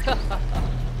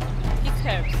 Pick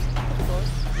herbs, of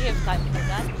course. You have time for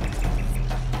that.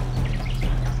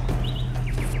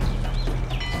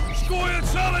 Squired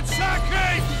solid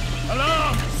sake!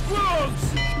 Alarm! Squirrels!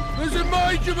 There's a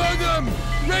mage among them!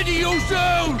 Ready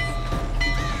yourselves!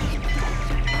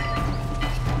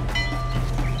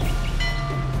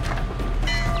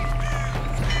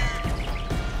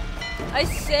 I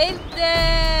saved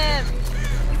them!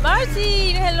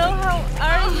 Martin, hello, how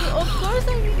are you? Of course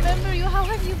I remember you. How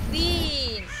have you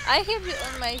been? I have you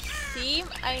on my Steam.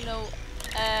 I know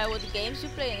what games you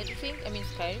play and everything. I mean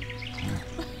Skyrim.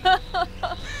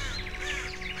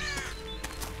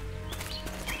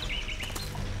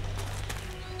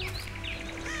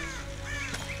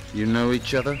 You know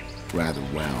each other? Rather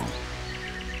well,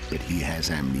 but he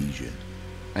has amnesia.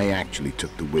 I actually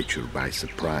took the Witcher by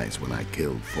surprise when I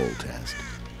killed Foltest.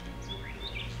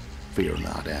 Fear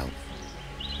not, Elf.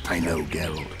 I know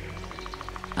Geralt.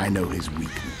 I know his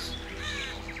weakness.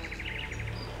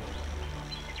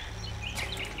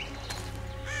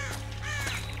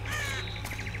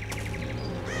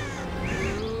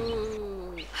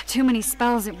 Too many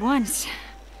spells at once.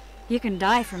 You can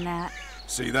die from that.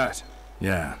 See that?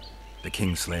 Yeah, the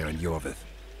Kingslayer and Yorvith.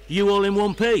 You all in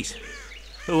one piece?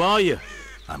 Who are you?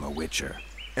 I'm a witcher.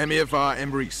 Emir var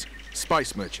Emrys,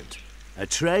 spice merchant. A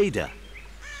trader?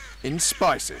 In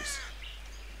spices.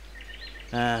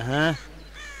 Uh-huh.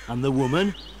 And the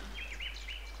woman?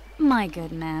 My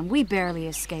good man, we barely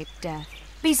escaped death.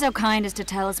 Be so kind as to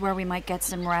tell us where we might get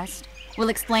some rest. We'll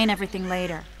explain everything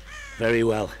later. Very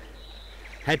well.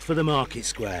 Head for the market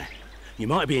square. You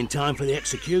might be in time for the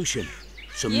execution.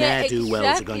 Some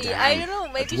ne'er-do-wells are going to hang. I don't know,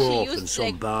 a maybe dwarf she used and some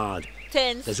like bard.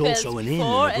 10 There's also an inn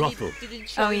and a brothel.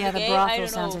 Oh yeah, the game. brothel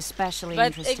sounds especially but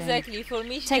interesting. Exactly, for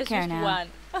me she Take just care used now.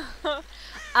 one.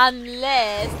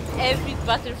 Unless every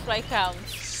butterfly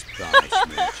counts. Spice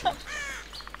merchant.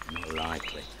 Not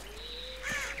likely.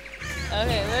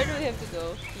 Okay, where do we have to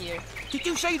go? Here. Did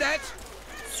you say that?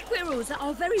 Squirrels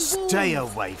are very warm. Stay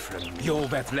away from me.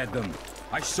 Yorvith led them.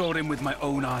 I saw him with my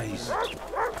own eyes.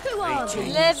 Who are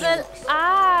they? Level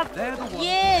up! They're the ones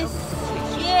Yes!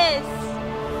 Yes!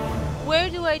 Where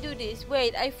do I do this?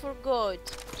 Wait, I forgot.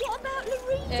 What about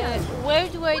Larita? Where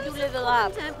do I do level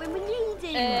up? When we need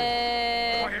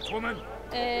him. Quiet, woman.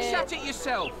 Shut it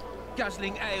yourself.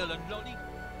 Guzzling ale and lolly.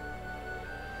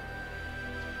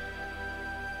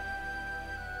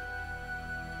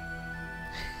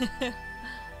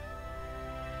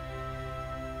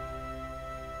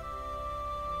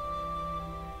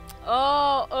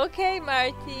 Oh, okay,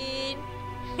 Martin.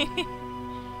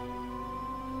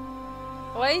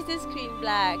 Why is the screen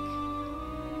black?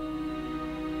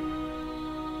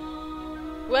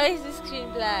 Why is the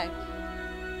screen black?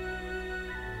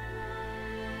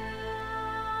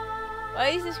 Why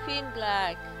is the screen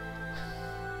black?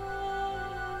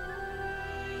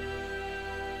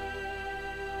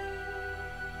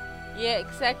 Yeah,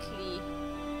 exactly.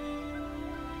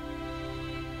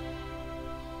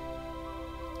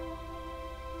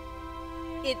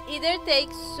 It either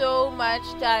takes so much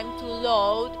time to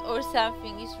load or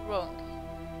something is wrong.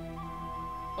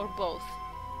 Or both.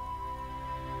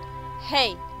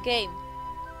 Hey, game.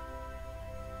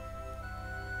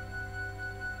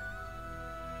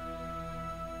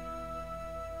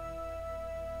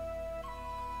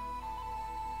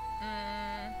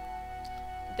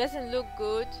 Doesn't look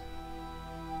good.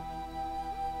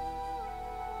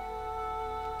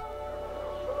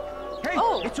 Hey,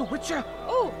 oh, it's a witcher.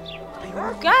 Oh,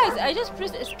 guys, I just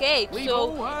pressed escape.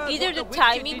 So either the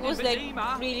timing was like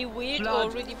really weird or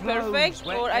really perfect,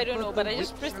 or I don't know. But I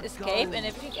just pressed escape and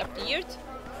everything appeared.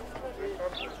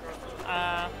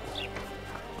 I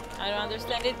don't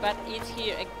understand it, but it's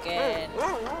here again.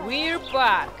 We're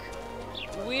back.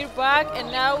 We're back,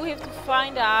 and now we have to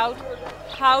find out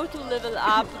how to level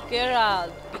up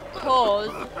Geralt, because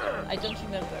I don't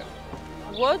remember.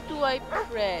 What do I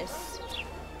press?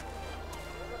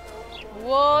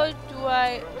 What do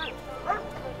I...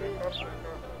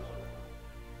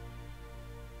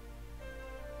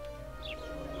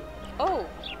 Oh!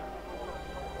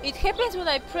 It happens when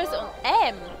I press on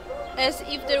M. as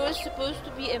if there was supposed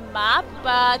to be a map,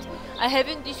 but I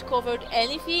haven't discovered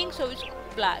anything, so it's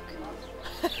black.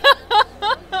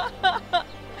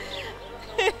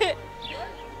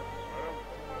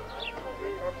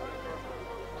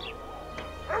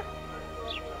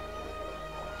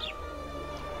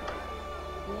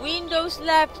 Windows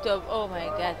laptop. Oh my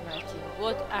god, Martin,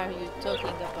 what are you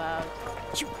talking about?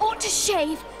 You ought to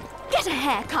shave. Get a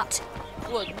haircut.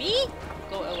 What, me?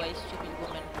 Go away, stupid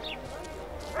woman.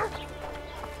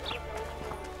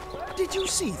 Did you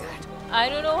see that? I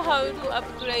don't know how to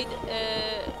upgrade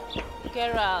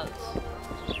Geralt.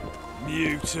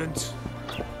 Mutant.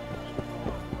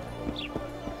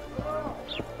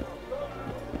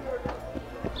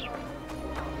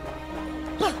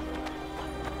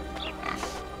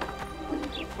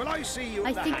 Will I see you I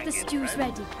at the think the hanging, stew's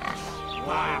friend? ready.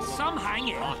 Wow, some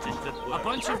hanging. A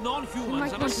bunch of You non-humans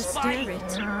might and a want to spy. stir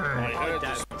it. I heard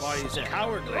the spy is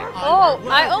cowardly. Oh,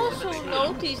 I also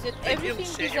noticed that everything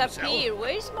disappeared.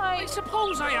 Where's my... I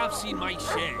suppose I have seen my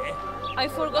share. I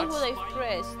forgot what I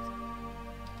pressed.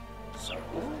 So,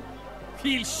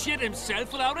 he'll shit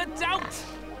himself without a doubt.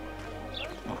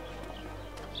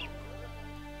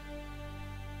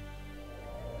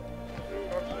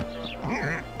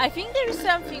 I think there is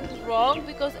something wrong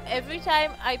because every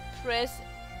time I press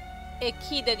a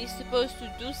key that is supposed to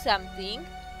do something,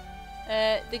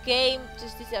 the game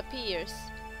just disappears.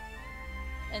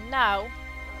 And now,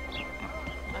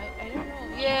 I don't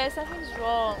know. Yeah, something's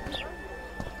wrong.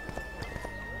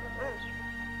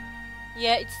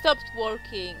 Yeah, it stopped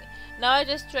working. Now I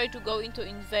just try to go into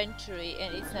inventory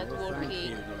and it's not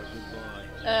working.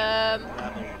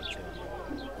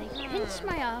 They pinch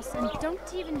my ass and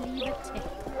don't even leave a tip.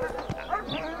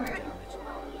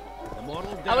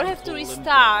 I will have to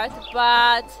restart,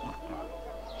 but...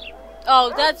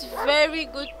 Oh, that's very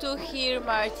good to hear,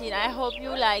 Martin. I hope you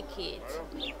like it.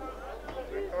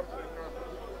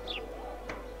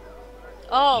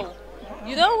 Oh,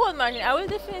 you know what, Martin? I will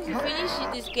definitely finish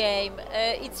this game.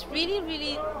 It's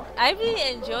really... I really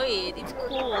enjoy it. It's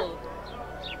cool.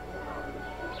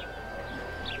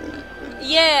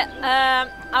 Yeah,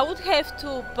 I would have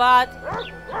to, but...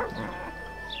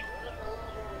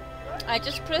 I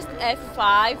just pressed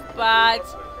F5, but...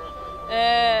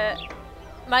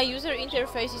 my user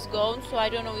interface is gone, so I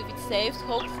don't know if it's saved,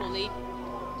 hopefully.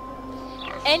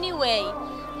 Anyway,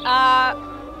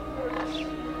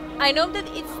 I know that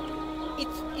it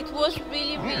was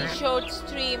really short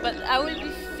stream, but I will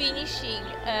be finishing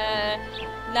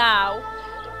now.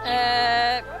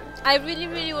 I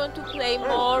really want to play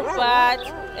more, but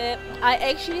I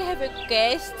actually have a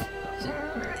guest.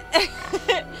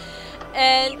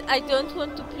 And I don't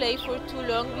want to play for too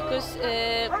long because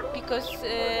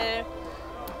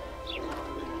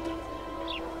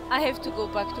I have to go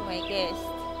back to my guest.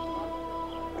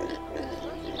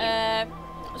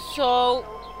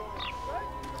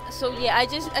 So yeah, I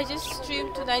just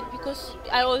streamed tonight because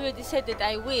I already said that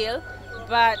I will,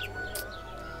 but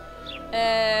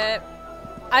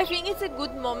I think it's a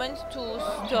good moment to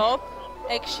stop.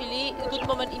 Actually, a good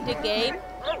moment in the game.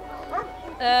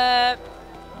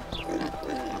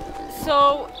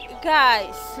 So,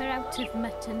 guys, we're out of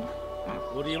mutton.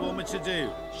 What do you want me to do?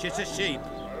 Shit a sheep?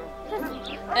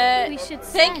 We should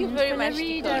thank you send very for much,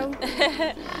 Laredo.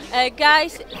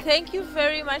 guys, thank you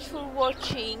very much for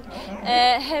watching.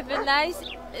 Have a nice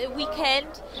weekend.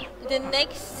 The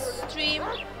next stream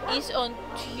is on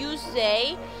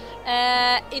Tuesday.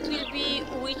 It will be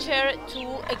Witcher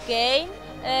 2 again,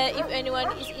 if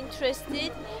anyone is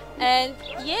interested. And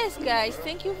yes, guys,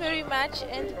 thank you very much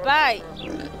and bye.